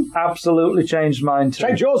game. Absolutely changed mine too.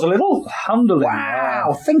 Change yours a little. Alhamdulillah.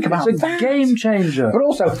 Wow, think about It's a that. game changer. But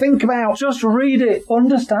also think about... Just read it,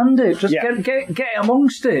 understand it, just Yeah. get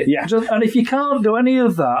amongst it. Yeah. And if you can't do any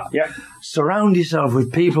of that, Yeah. surround yourself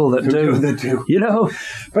with people that do. That do. You know?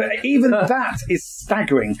 But even that is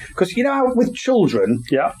staggering. Because you know how with children,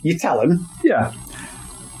 Yeah. you tell them, Yeah.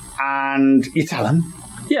 and you tell them,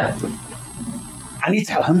 Yeah. and you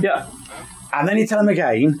tell them, Yeah. and then you tell them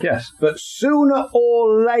again. Yes. But sooner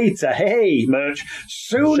or later, hey, Merch,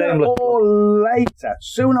 sooner Shameless. or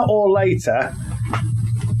later,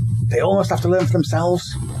 they almost have to learn for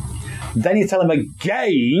themselves. Then you tell them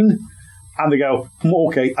again, and they go,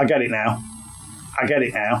 okay, I get it now.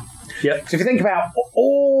 Yeah. So if you think about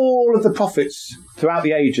all of the prophets throughout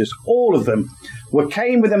the ages, all of them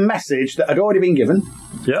came with a message that had already been given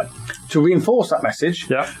Yeah. to reinforce that message.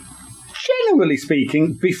 Yeah. Generally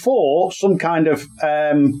speaking, before some kind of,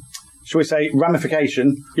 shall we say,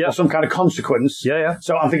 ramification or some kind of consequence. Yeah, yeah.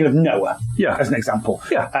 So I'm thinking of Noah as an example.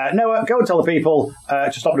 Yeah. Noah, go and tell the people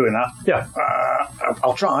to stop doing that. Yeah.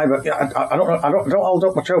 I'll try, but I don't hold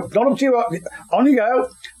up my trope. Not up to you. On you go.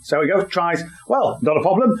 So he goes, tries. Well, not a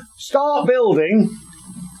problem. Start building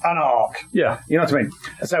an ark. Yeah. You know what I mean?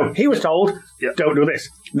 So he was told, don't do this.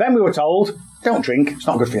 Then we were told, don't drink, it's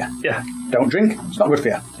not good for you. Yeah. Don't drink, it's not good for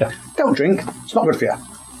you. Yeah. Don't drink, it's not good for you.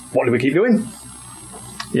 What did we keep doing?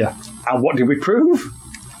 Yeah. And what did we prove?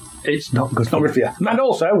 It's not good. It's not good for you. And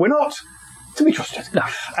also, we're not to be trusted. No.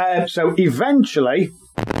 So eventually...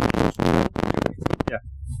 Yeah.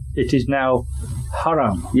 It is now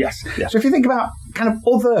haram. Yes. Yeah. So if you think about kind of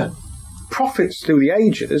other prophets through the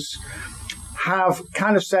ages have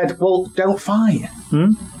kind of said, well, don't fight.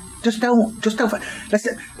 Just don't fight.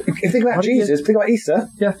 If you think about Jesus, think about Isa.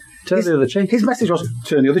 Yeah. Turn the other cheek. His message was,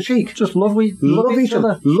 turn the other cheek. Just love each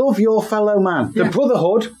other. Love your fellow man. Yeah. The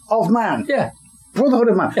brotherhood of man. Yeah. Brotherhood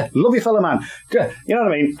of man. Yeah. Love your fellow man. You know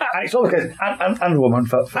what I mean? And it's all because... And woman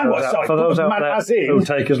for those out there as in, who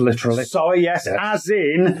take us literally. Sorry, yes. As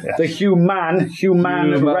in the human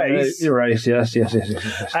race. Race, yes.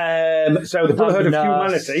 So the brotherhood of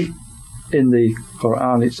humanity... In the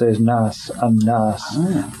Quran, it says Nas and Nas.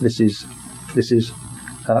 This is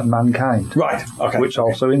mankind, right? Okay, which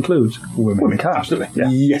also includes women. Absolutely, yeah.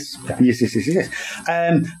 Yes.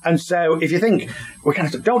 And so, if you think we kind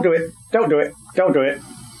of don't do it,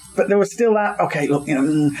 but there was still that. Okay, look, you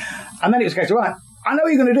know, and then it was a case of right. I know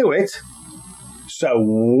you're going to do it, so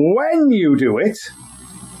when you do it,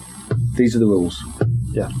 these are the rules.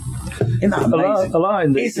 Yeah. Isn't that amazing? Allah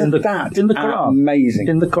in the Quran. Amazing.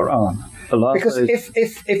 In the Quran. Allah because says,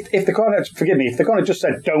 if the Quran, forgive me, if the Quran had just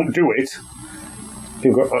said don't do it,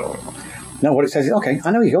 people go, no, what it says is, okay,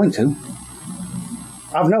 I know you're going to.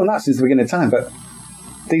 I've known that since the beginning of time, but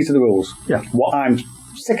these are the rules. Yeah. What I'm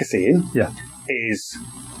sick of seeing is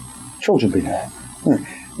children being there.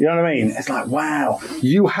 You know what I mean? It's like, wow,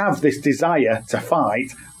 you have this desire to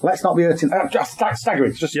fight. Let's not be hurting. Just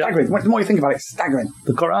staggering. Just staggering. The more you think about it, it's staggering.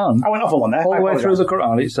 The Quran. I went off on one there. All the way through the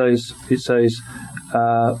Quran, it says,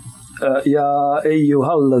 Ya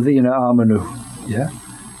ayyuhalladhina amanu. Yeah.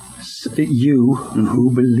 You who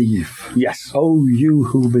believe. Yes. Oh, you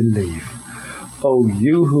who believe. Oh,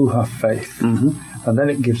 you who have faith. Mm-hmm. And then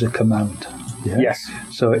it gives a command. Yeah? Yes.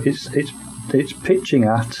 So it's pitching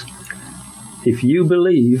at, if you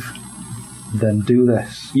believe, then do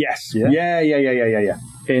this. Yes. Yeah. Yeah.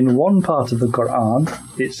 In one part of the Quran,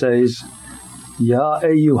 it says, Ya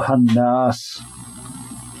ayyuhan nas.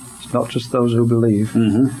 It's not just those who believe.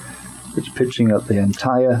 Mm-hmm. It's pitching at the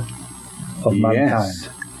entire of mankind.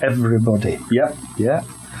 Everybody. Yep. Yeah.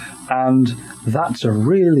 And that's a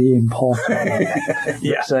really important one.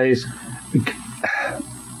 It says,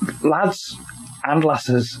 lads and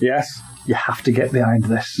lasses. Yes. You have to get behind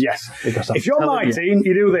this. Yes. Because if you're my team,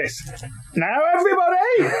 you do this. Now,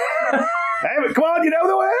 everybody! Come on, you know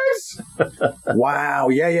the words? Wow.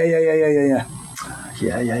 Yeah.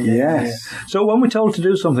 Yes. So when we're told to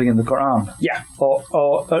do something in the Quran,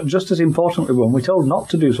 or just as importantly, when we're told not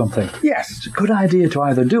to do something, it's a good idea to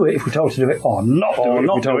either do it if we're told to do it, or not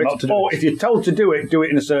do it. Or if you're told to do it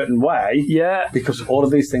in a certain way. Yeah. Because all of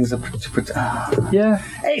these things are...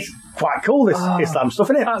 It's quite cool, this Islam stuff,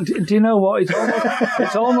 isn't it? Do you know what?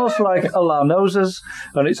 It's almost like Allah knows us,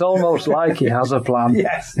 and it's almost like He has a plan.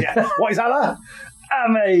 Yes. What is Allah?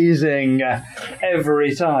 Amazing.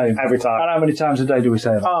 Every time. And how many times a day do we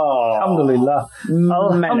say that? Alhamdulillah.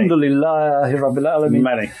 Alhamdulillah. Rabbil Alameen.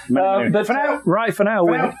 Many. But for now,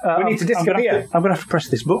 we need to disappear. I'm going to have to press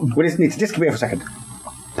this button. We just need to disappear for a second.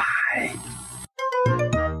 Bye.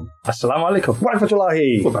 Assalamu alaikum. Wa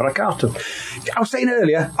rahmatullahi. Wa barakatuh. I was saying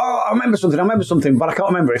earlier, I remember something, but I can't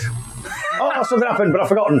remember it. Something happened, but I've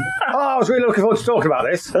forgotten. I was really looking forward to talking about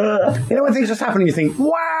this. You know when things just happen and you think,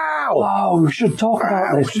 wow! Oh, we should talk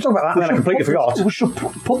about this. We should talk about that, and then I completely forgot. We should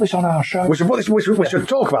put this on our show. We should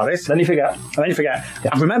talk about this. Then you forget. And then you forget.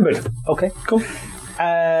 Yeah. I've remembered. Okay, cool. From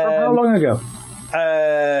how long ago?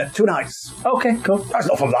 2 nights. Okay, cool. That's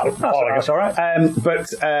not from that long ago. That's all right. But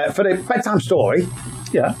for the bedtime story,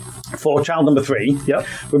 for child number 3,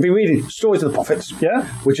 we've been reading Stories of the Prophets,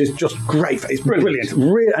 which is just great. It's brilliant.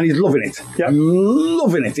 And he's loving it.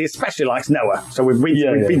 Loving it. He especially likes Noah. So we've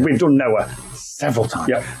done Noah several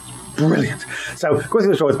times. Brilliant. So goes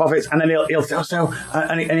through the Story of the Prophets, and then he'll say,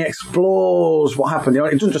 and he explores what happened. You know,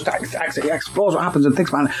 it doesn't just act, he explores what happens and thinks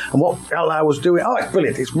about it and what Allah was doing. Oh, it's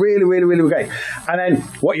brilliant. It's really, really, really great. And then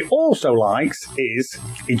what he also likes is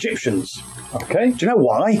Egyptians. Okay. Do you know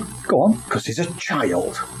why? Go on. Because he's a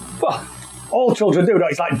child. Well, all children do,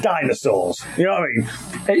 it's like dinosaurs. You know what I mean?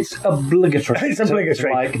 It's obligatory. It's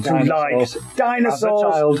obligatory to like dinosaurs. As a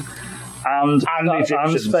child. And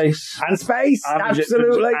space. And space, and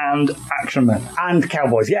absolutely. And action men. And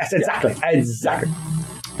cowboys, yes, exactly. Exactly.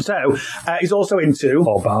 So, he's also into...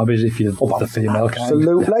 Or Barbies, if you're the female kind.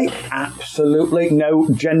 Absolutely. No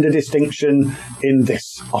gender distinction in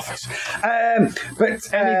this office.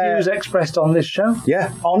 But any views expressed on this show?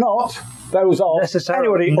 Yeah, or not. Those are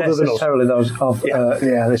anybody other than us. Necessarily those of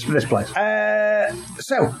this place.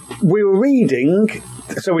 So we were reading.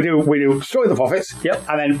 So we do Story of the Prophets.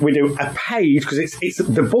 And then we do a page because it's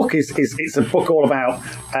the book is it's a book all about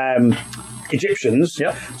Egyptians.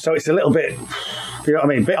 So it's a little bit, you know what I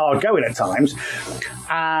mean, a bit hard going at times.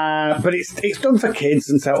 But it's done for kids,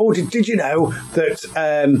 and so did you know that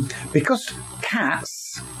because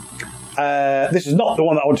cats. This is not the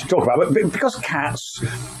one that I want to talk about, but because cats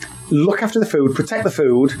look after the food, protect the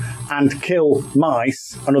food, and kill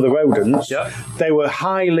mice and other rodents, they were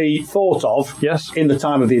highly thought of in the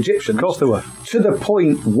time of the Egyptians. Of course they were. To the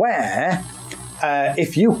point where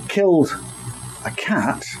if you killed a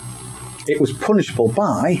cat, it was punishable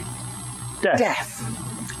by death.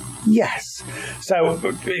 Yes. So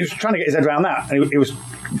he was trying to get his head around that, and he was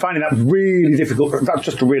finding that really difficult. That's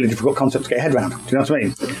just a really difficult concept to get your head around. Do you know what I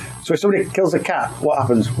mean? So if somebody kills a cat, what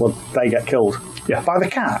happens? Well, they get killed. By the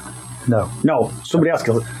cat? No, somebody else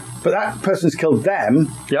kills it. But that person's killed them.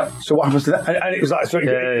 So what happens to that? And it was like, so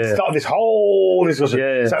it started this whole discussion.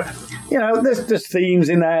 So, you know, there's themes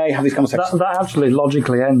in there. You have these conversations. That actually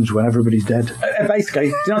logically ends when everybody's dead. Basically,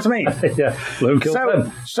 do you know what I mean? Who kills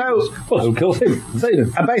them? Who kills him? They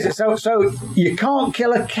do. And basically, so you can't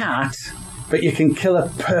kill a cat, but you can kill a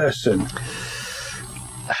person.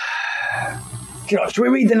 Should we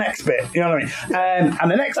read the next bit? You know what I mean?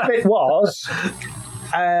 And the next bit was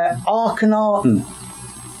Akhenaten.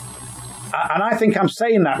 And I think I'm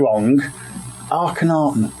saying that wrong.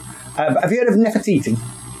 Akhenaten. Have you heard of Nefertiti?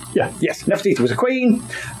 Yes, Nefertiti was a queen.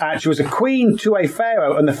 She was a queen to a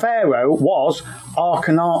pharaoh, and the pharaoh was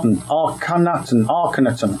Akhenaten.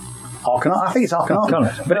 I think it's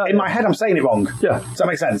Akhenaten. But in my head, I'm saying it wrong. Does that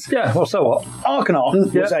make sense? Well, so what?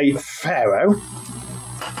 Akhenaten was a pharaoh.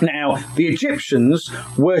 Now, the Egyptians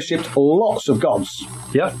worshipped lots of gods.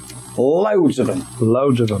 Loads of them.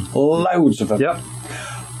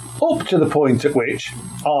 Up to the point at which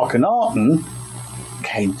Akhenaten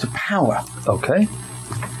came to power. Okay.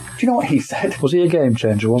 Do you know what he said? Was he a game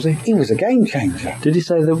changer, was he? He was a game changer. Did he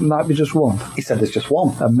say there might be just one? He said there's just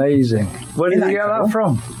one. Amazing. Where did he get that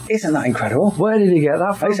from? Isn't that incredible? Where did he get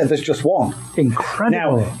that from? He said there's just one.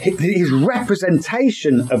 Incredible. Now, his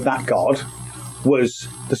representation of that god was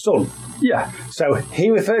the sun. So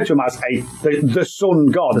he referred to him as the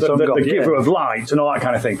sun god, the giver of light and all that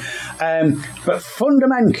kind of thing. But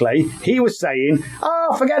fundamentally, he was saying,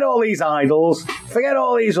 forget all these idols, forget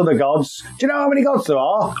all these other gods. Do you know how many gods there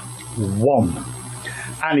are? One.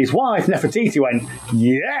 And his wife, Nefertiti, went,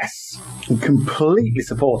 yes, and completely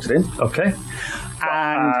supported him. Okay.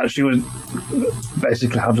 And she was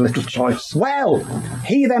basically had little choice. Well,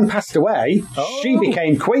 he then passed away. She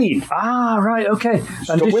became queen. Right, okay.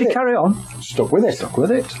 And did she carry on? Stuck with it.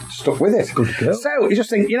 Good girl. So you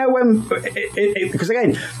just think, you know, when because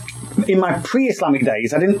again, in my pre-Islamic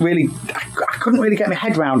days, I couldn't really get my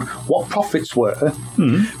head around what prophets were,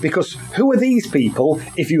 because who are these people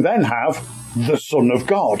if you then have the Son of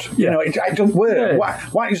God. Yeah. You know, it doesn't work. Yeah.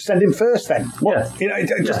 Why don't you send him first then? What? You know,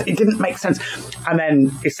 it didn't make sense. And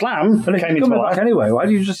then Islam And if came he's into my coming life. back anyway, why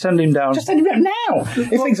do you just send him down? Just send him down now.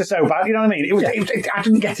 If things are so bad, you know what I mean? I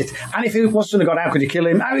didn't get it. And if he was Son of God, how could you kill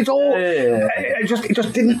him? It's all. It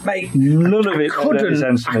just didn't make. None of it made any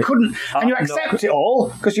sense to me. I couldn't. And you accept it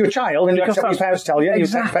all because you're a child and you accept what your parents tell you.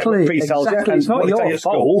 Exactly. You accept what tells you. It's not your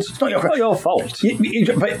fault. It's not your fault.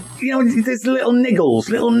 But You know, there's little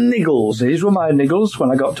niggles. these were my niggles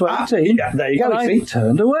when I got to 18. Yeah, there you go. And I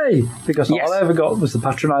turned away because Yes. all I ever got was the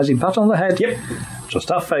patronising pat on the head. Yep. Just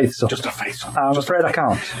have faith, son. Just have faith, son. I'm afraid I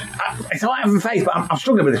can't. It's all having faith, but I'm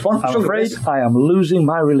struggling with this one. I'm afraid I am losing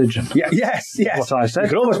my religion. Yeah, yes. What I said. You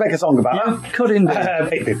could almost make a song about that. Could indeed.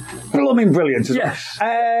 It'd be blooming brilliant as Yes.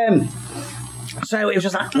 well. So it was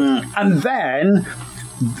just like, and then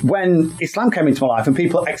when Islam came into my life and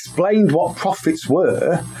people explained what prophets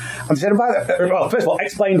were, and they said well, first of all,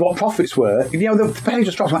 explained what prophets were, you know, the penny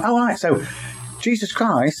just dropped. Oh, right, so Jesus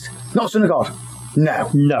Christ, not Son of God.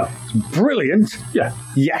 No. Brilliant. Yeah.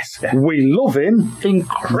 Yes. We love him.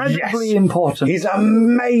 Incredibly important. He's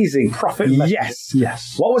amazing. Prophet. Yes.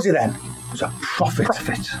 What was he then? He was a prophet.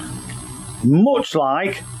 Much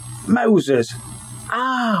like Moses.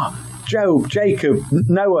 Job, Jacob,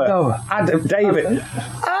 Noah. Adam, David.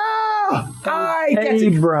 I get it.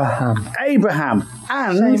 Abraham.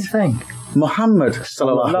 And Same thing. Muhammad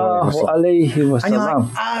sallallahu alaihi And you're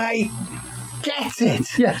wasallam. like, I get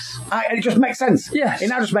it. Yes. And it just makes sense. Yes. It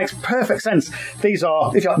now just makes perfect sense. These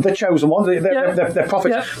are, if you like, the chosen ones, the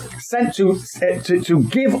prophets sent to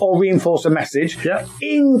give or reinforce a message,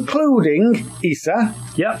 including Isa,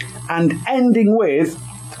 and ending with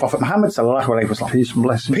Prophet Muhammad sallallahu alaihi wasallam. Peace and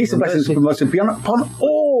blessings. Peace and blessings be upon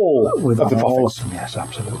all of the prophets. Yes,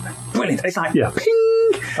 absolutely. Brilliant. It's like ping.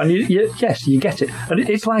 And yes, you get it. And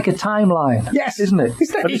it's like a timeline. Yes, isn't it?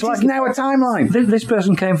 It is now a timeline. This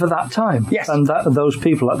person came for that time. Yes. And those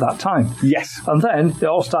people at that time. Yes. And then they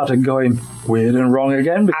all started going weird and wrong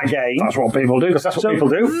again. Again. That's what people do. Because that's what people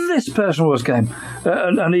do. This person came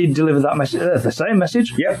and he delivered that message, the same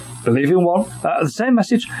message. Yep. Believe in one. The same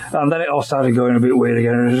message. And then it all started going a bit weird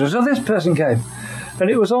again. So this person came. And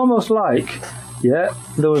it was almost like, there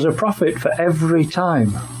was a prophet for every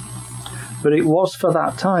time. But it was for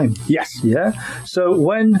that time. Yes. Yeah. So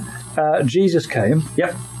when Jesus came,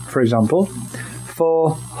 for example,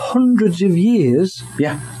 for hundreds of years,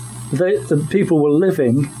 the people were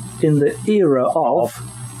living in the era of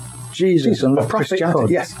Jesus and the prophethood of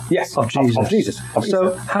Jesus.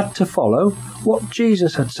 So had to follow what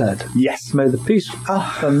Jesus had said. Yes. May the peace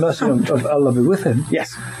and mercy of Allah be with him.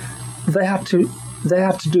 Yes. They had to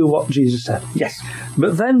do what Jesus said. Yes.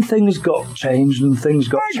 But then things got changed and things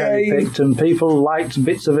got cherry-picked and people liked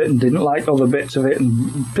bits of it and didn't like other bits of it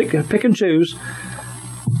and pick and choose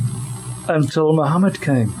until Muhammad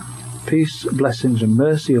came. Peace, blessings and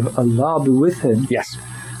mercy of Allah be with him. Yes.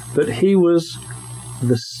 But he was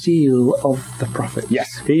the seal of the prophet.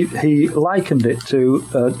 Yes. He likened it to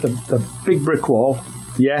a big brick wall.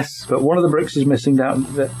 Yes. But one of the bricks is missing down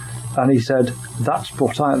there. And he said, I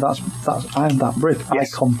am that brick.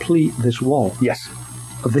 Yes. I complete this wall. Yes.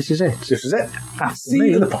 This is it. This is it. After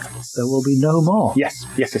me, the prophets. there will be no more. Yes.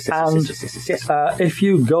 If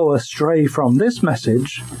you go astray from this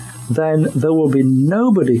message, then there will be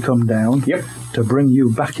nobody come down to bring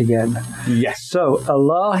you back again. Yes. So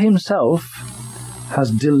Allah himself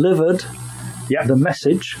has delivered the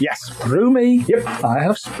message through me. I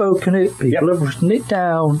have spoken it. People have written it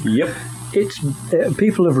down.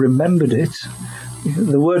 People have remembered it.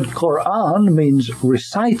 The word Quran means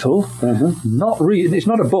recital, not read. It's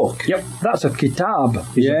not a book. That's a kitab.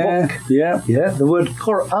 It's a book. The word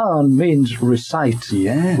Quran means recite.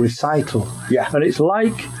 Recital. And it's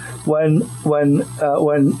like when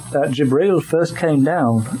Jibreel first came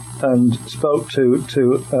down and spoke to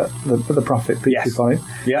the prophet, peace be upon him,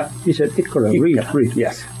 he said, Iqra, read.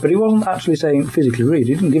 Yes. But he wasn't actually saying physically read.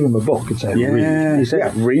 He didn't give him a book and say read. He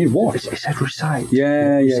said, read what? He said recite.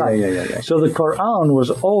 Yeah. So the Quran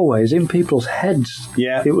was always in people's heads.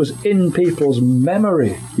 It was in people's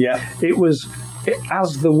memory. It was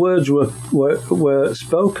as the words were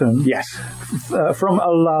spoken. From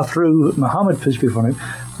Allah through Muhammad, peace be upon him,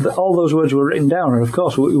 all those words were written down, and of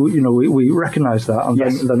course we recognise that, and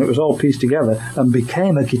then it was all pieced together and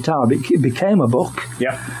became a kitab. It became a book.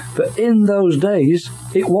 But in those days,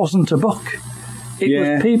 it wasn't a book. It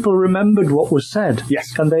was people remembered what was said,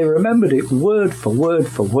 and they remembered it word for word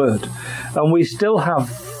for word, and we still have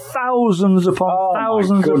thousands upon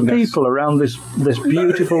thousands of people around this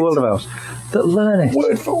beautiful world of ours that learn it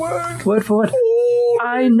word for word.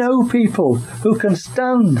 I know people who can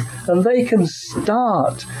stand and they can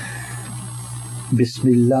start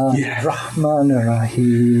Bismillahir Rahmanir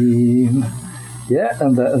Rahim. Yeah,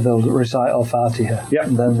 and they'll recite Al-Fatiha. Yeah.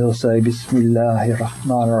 And then they'll say Bismillahir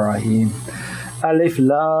Rahmanir Rahim. Alif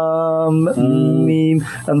Lam Mim,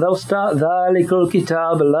 and they'll start Dhalikul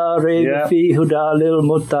Kitab La Rayba Fihi Hudan lil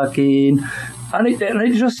Muttaqin, and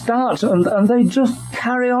it just starts, and they just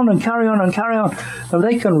carry on, and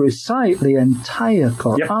they can recite the entire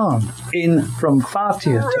Quran from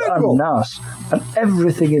Fatiha to An-Nas and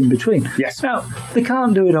everything in between. Yes. Now they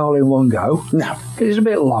can't do it all in one go. No, because it's a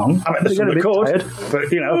bit long. I mean, they're a bit tired, but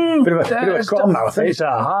bit of a Quran marathon. It's a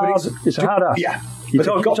hard ask. Yeah. You're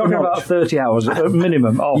talking about 30 hours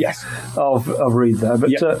minimum of read there. But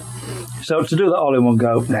so to do that all in one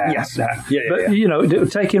go, but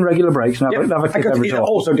taking regular breaks and have a kick every it time.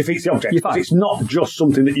 also defeats the object, because it's not just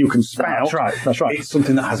something that you can spout. That's right. It's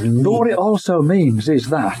something that has meaning. But what it also means is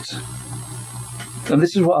that, and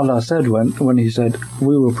this is what Allah said when He said,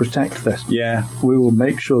 we will protect this. Yeah. We will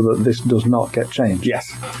make sure that this does not get changed. Yes.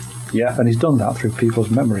 Yeah. And He's done that through people's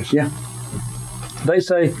memories. Yeah. They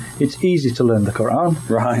say it's easy to learn the Quran.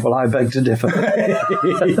 Right. Well, I beg to differ.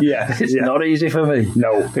 It's not easy for me.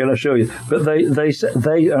 No. I'm going to show you. But they say,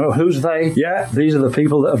 who's they? Yeah. These are the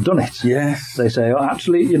people that have done it. Yes. They say,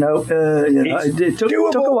 actually, it took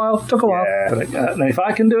a while. Yeah. But if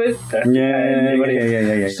I can do it,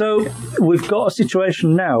 yeah. So we've got a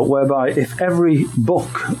situation now whereby if every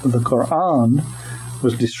book of the Quran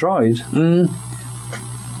was destroyed,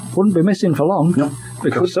 wouldn't be missing for long. No.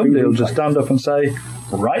 Because somebody will just stand up and say,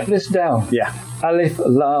 write this down. Yeah. Alif,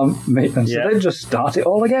 Lam, Mim. And so they'd just start it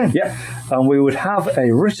all again. Yeah. And we would have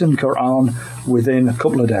a written Quran within a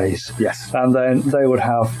couple of days. Yes. And then they would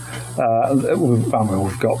have,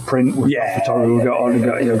 we've got print, we've got photography,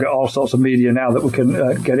 we've got all sorts of media now that we can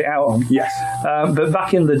get it out on. Yes. But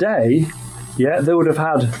back in the day, they would have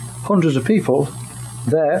had hundreds of people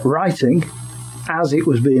there writing as it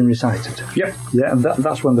was being recited. Yep. Yeah, and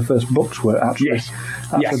that's when the first books were actually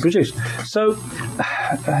produced. So,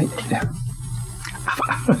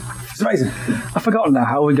 it's amazing. I've forgotten now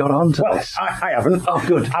how we got on to this. I haven't. Oh,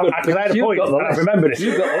 good. I had a point, and I've remembered it.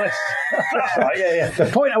 You've got the list. That's right, yeah. The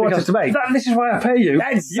point I wanted to make. This is why I pay you.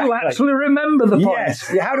 Exactly. You actually remember the point.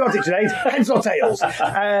 Yes. Yeah, how do I articulate? Heads or tails?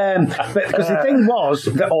 But because the thing was,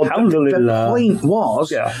 the point was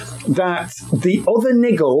that the other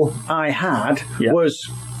niggle I had was,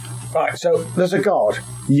 right, so there's a God.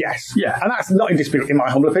 Yes. Yeah. And that's not in dispute, in my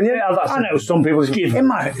humble opinion. Yeah, I know some people... It's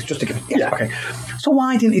just a given. Yes, yeah. Okay. So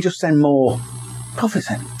why didn't He just send more prophets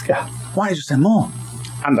in? Yeah. Why did He just send more?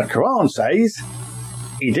 And the Quran says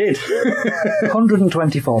He did.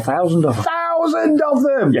 124,000 of them. 1,000 of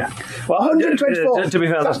them. Yeah. Well, 124. To be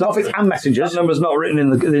fair, that's not prophets and messengers. That number's not written in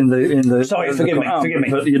the. Sorry, forgive me.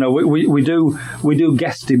 But we do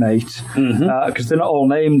guesstimate because they're not all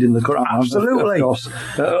named in the Quran. Absolutely. Of course.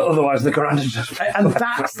 Otherwise, the Quran is just. And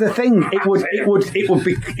that's the thing. It would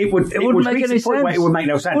make any sense. It would make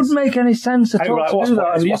no sense. It wouldn't make any sense at all. Like, to do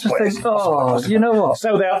that. And you just think, you know what?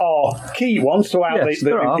 So there are key ones throughout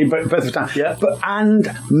the birth of time. Yeah. And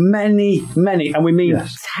many, and we mean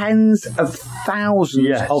tens of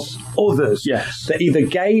thousands of others that either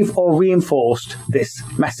gave or reinforced this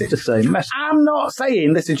message. The same message. I'm not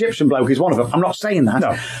saying this Egyptian bloke is one of them. I'm not saying that.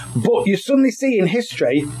 No. But you suddenly see in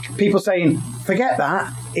history people saying, forget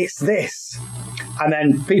that, it's this. And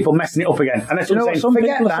then people messing it up again. And then saying,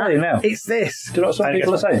 forget that, now? It's this. Do you know what some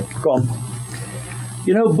people are saying? Go on.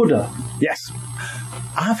 You know Buddha? Yes.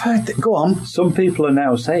 I've heard that. Go on. Some people are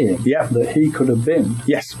now saying that he could have been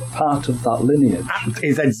part of that lineage.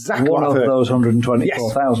 Is exactly one what of I've heard. Those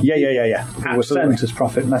 124,000. Yeah. Who were sent as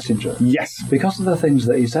prophet messenger. Yes. Because of the things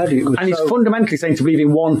that he said. It was and he's fundamentally saying to believe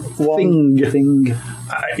in one thing.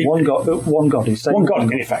 One God. He's saying one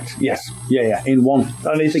God, in effect. Yes. Yeah. In one.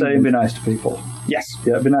 And he's saying be nice to people. Yes.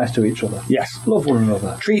 Yeah, be nice to each other. Yes. Love one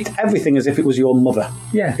another. Treat everything as if it was your mother.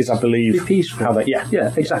 Yeah. Because I believe. Be peaceful.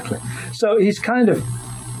 Yeah, exactly. So he's kind of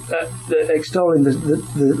extolling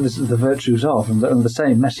the virtues of and the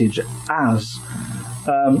same message as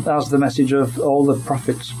the message of all the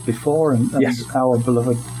prophets before and our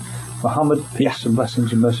beloved Muhammad, peace and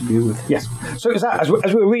blessings and mercy be with him. Yes. So it was that, as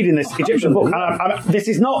we were reading this Egyptian book, and this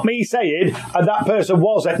is not me saying that person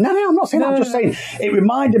was it. No, I'm not saying that. I'm just saying it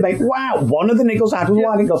reminded me, wow, one of the niggles I had,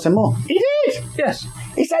 why didn't God send more? He did! Yes.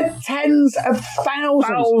 He said tens of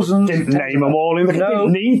thousands. Didn't name them all.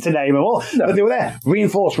 Didn't need to name them all. No. But they were there.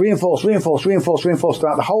 Reinforced throughout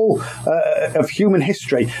the whole of human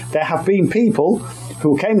history. There have been people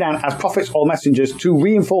who came down as prophets or messengers to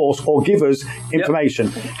reinforce or give us information.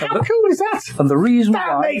 How cool is that? And the reason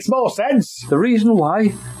that why... makes more sense. The reason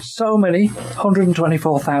why so many,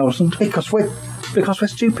 124,000... Because we're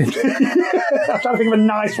stupid. I'm trying to think of a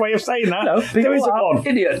nice way of saying that. No, there is one.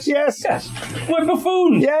 Idiots. Yes. We're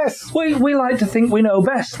buffoons. Yes. We like to think we know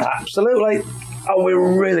best. Absolutely. And we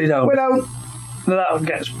really don't. We don't. That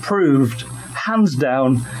gets proved, hands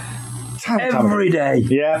down, every day.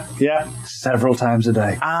 Yeah, yeah. Several times a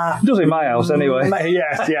day. Does in my house anyway.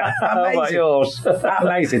 Yes, yeah. How about yours?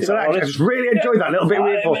 Amazing. So I just really enjoyed that little bit of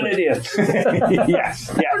reinforcement. I'm an idiot. Yes.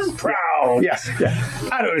 I'm proud. Yes. Yeah.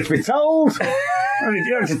 I don't need to be told.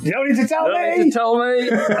 You don't need to tell me. You don't need to tell me.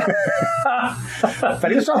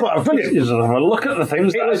 But it was brilliant. You just have a look at the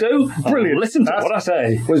things that I do. Brilliant. Listen to what I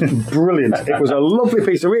say. It was brilliant. It was a lovely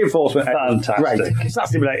piece of reinforcement. Fantastic. Great. That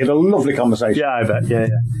stimulated a lovely conversation. Yeah, I bet. Yeah.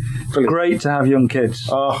 Brilliant. Great to have young kids.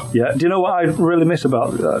 Oh. Yeah. Do you know what I really miss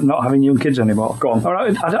about not having young kids anymore? Go on.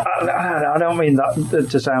 I don't mean that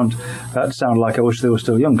to sound like I wish they were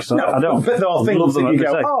still young. Cause no, I don't. But there are things that you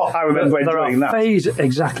go, I remember enjoying that.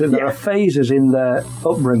 There are phases in their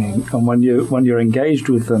upbringing, and when you're engaged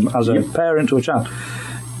with them as a parent to a child,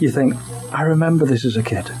 you think, I remember this as a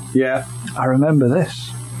kid. Yeah. I remember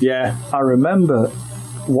this. Yeah. I remember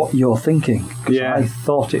what you're thinking, because I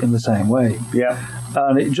thought it in the same way. Yeah.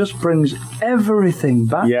 And it just brings everything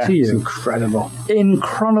back to you. It's incredible. In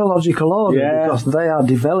chronological order, because they are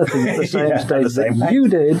developing at the same stage that you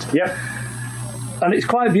did. Yep. And it's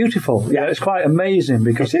quite beautiful. Yeah, it's quite amazing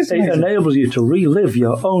because it enables you to relive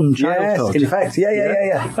your own childhood. Yes, in effect.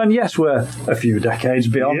 Yeah. And yes, we're a few decades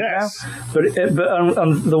beyond now, but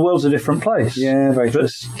the world's a different place. Yeah, very true.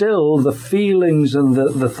 But still, the feelings and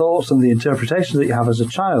the thoughts and the interpretations that you have as a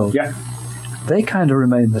child, they kind of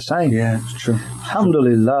remain the same. Yeah, it's true.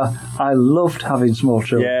 Alhamdulillah, I loved having small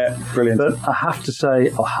children. Yeah, brilliant. But I have to say,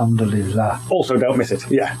 alhamdulillah. Also, don't miss it.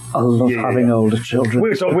 Yeah. I love having older children. We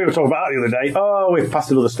were talking about it the other day. Oh, we've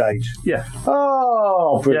passed another stage. Yeah.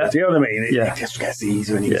 Oh, brilliant. Yeah. You know what I mean? It just gets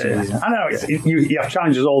easier and easier. And easier. I know, you have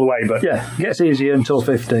challenges all the way, but... Yeah, it gets easier until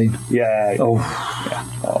 15. Yeah.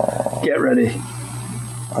 Oh. Get ready.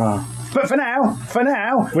 But for now,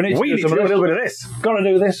 we need to do a little bit of this. Got to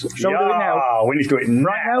do this. Shall we do it now? We need to do it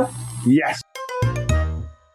right now. Yes.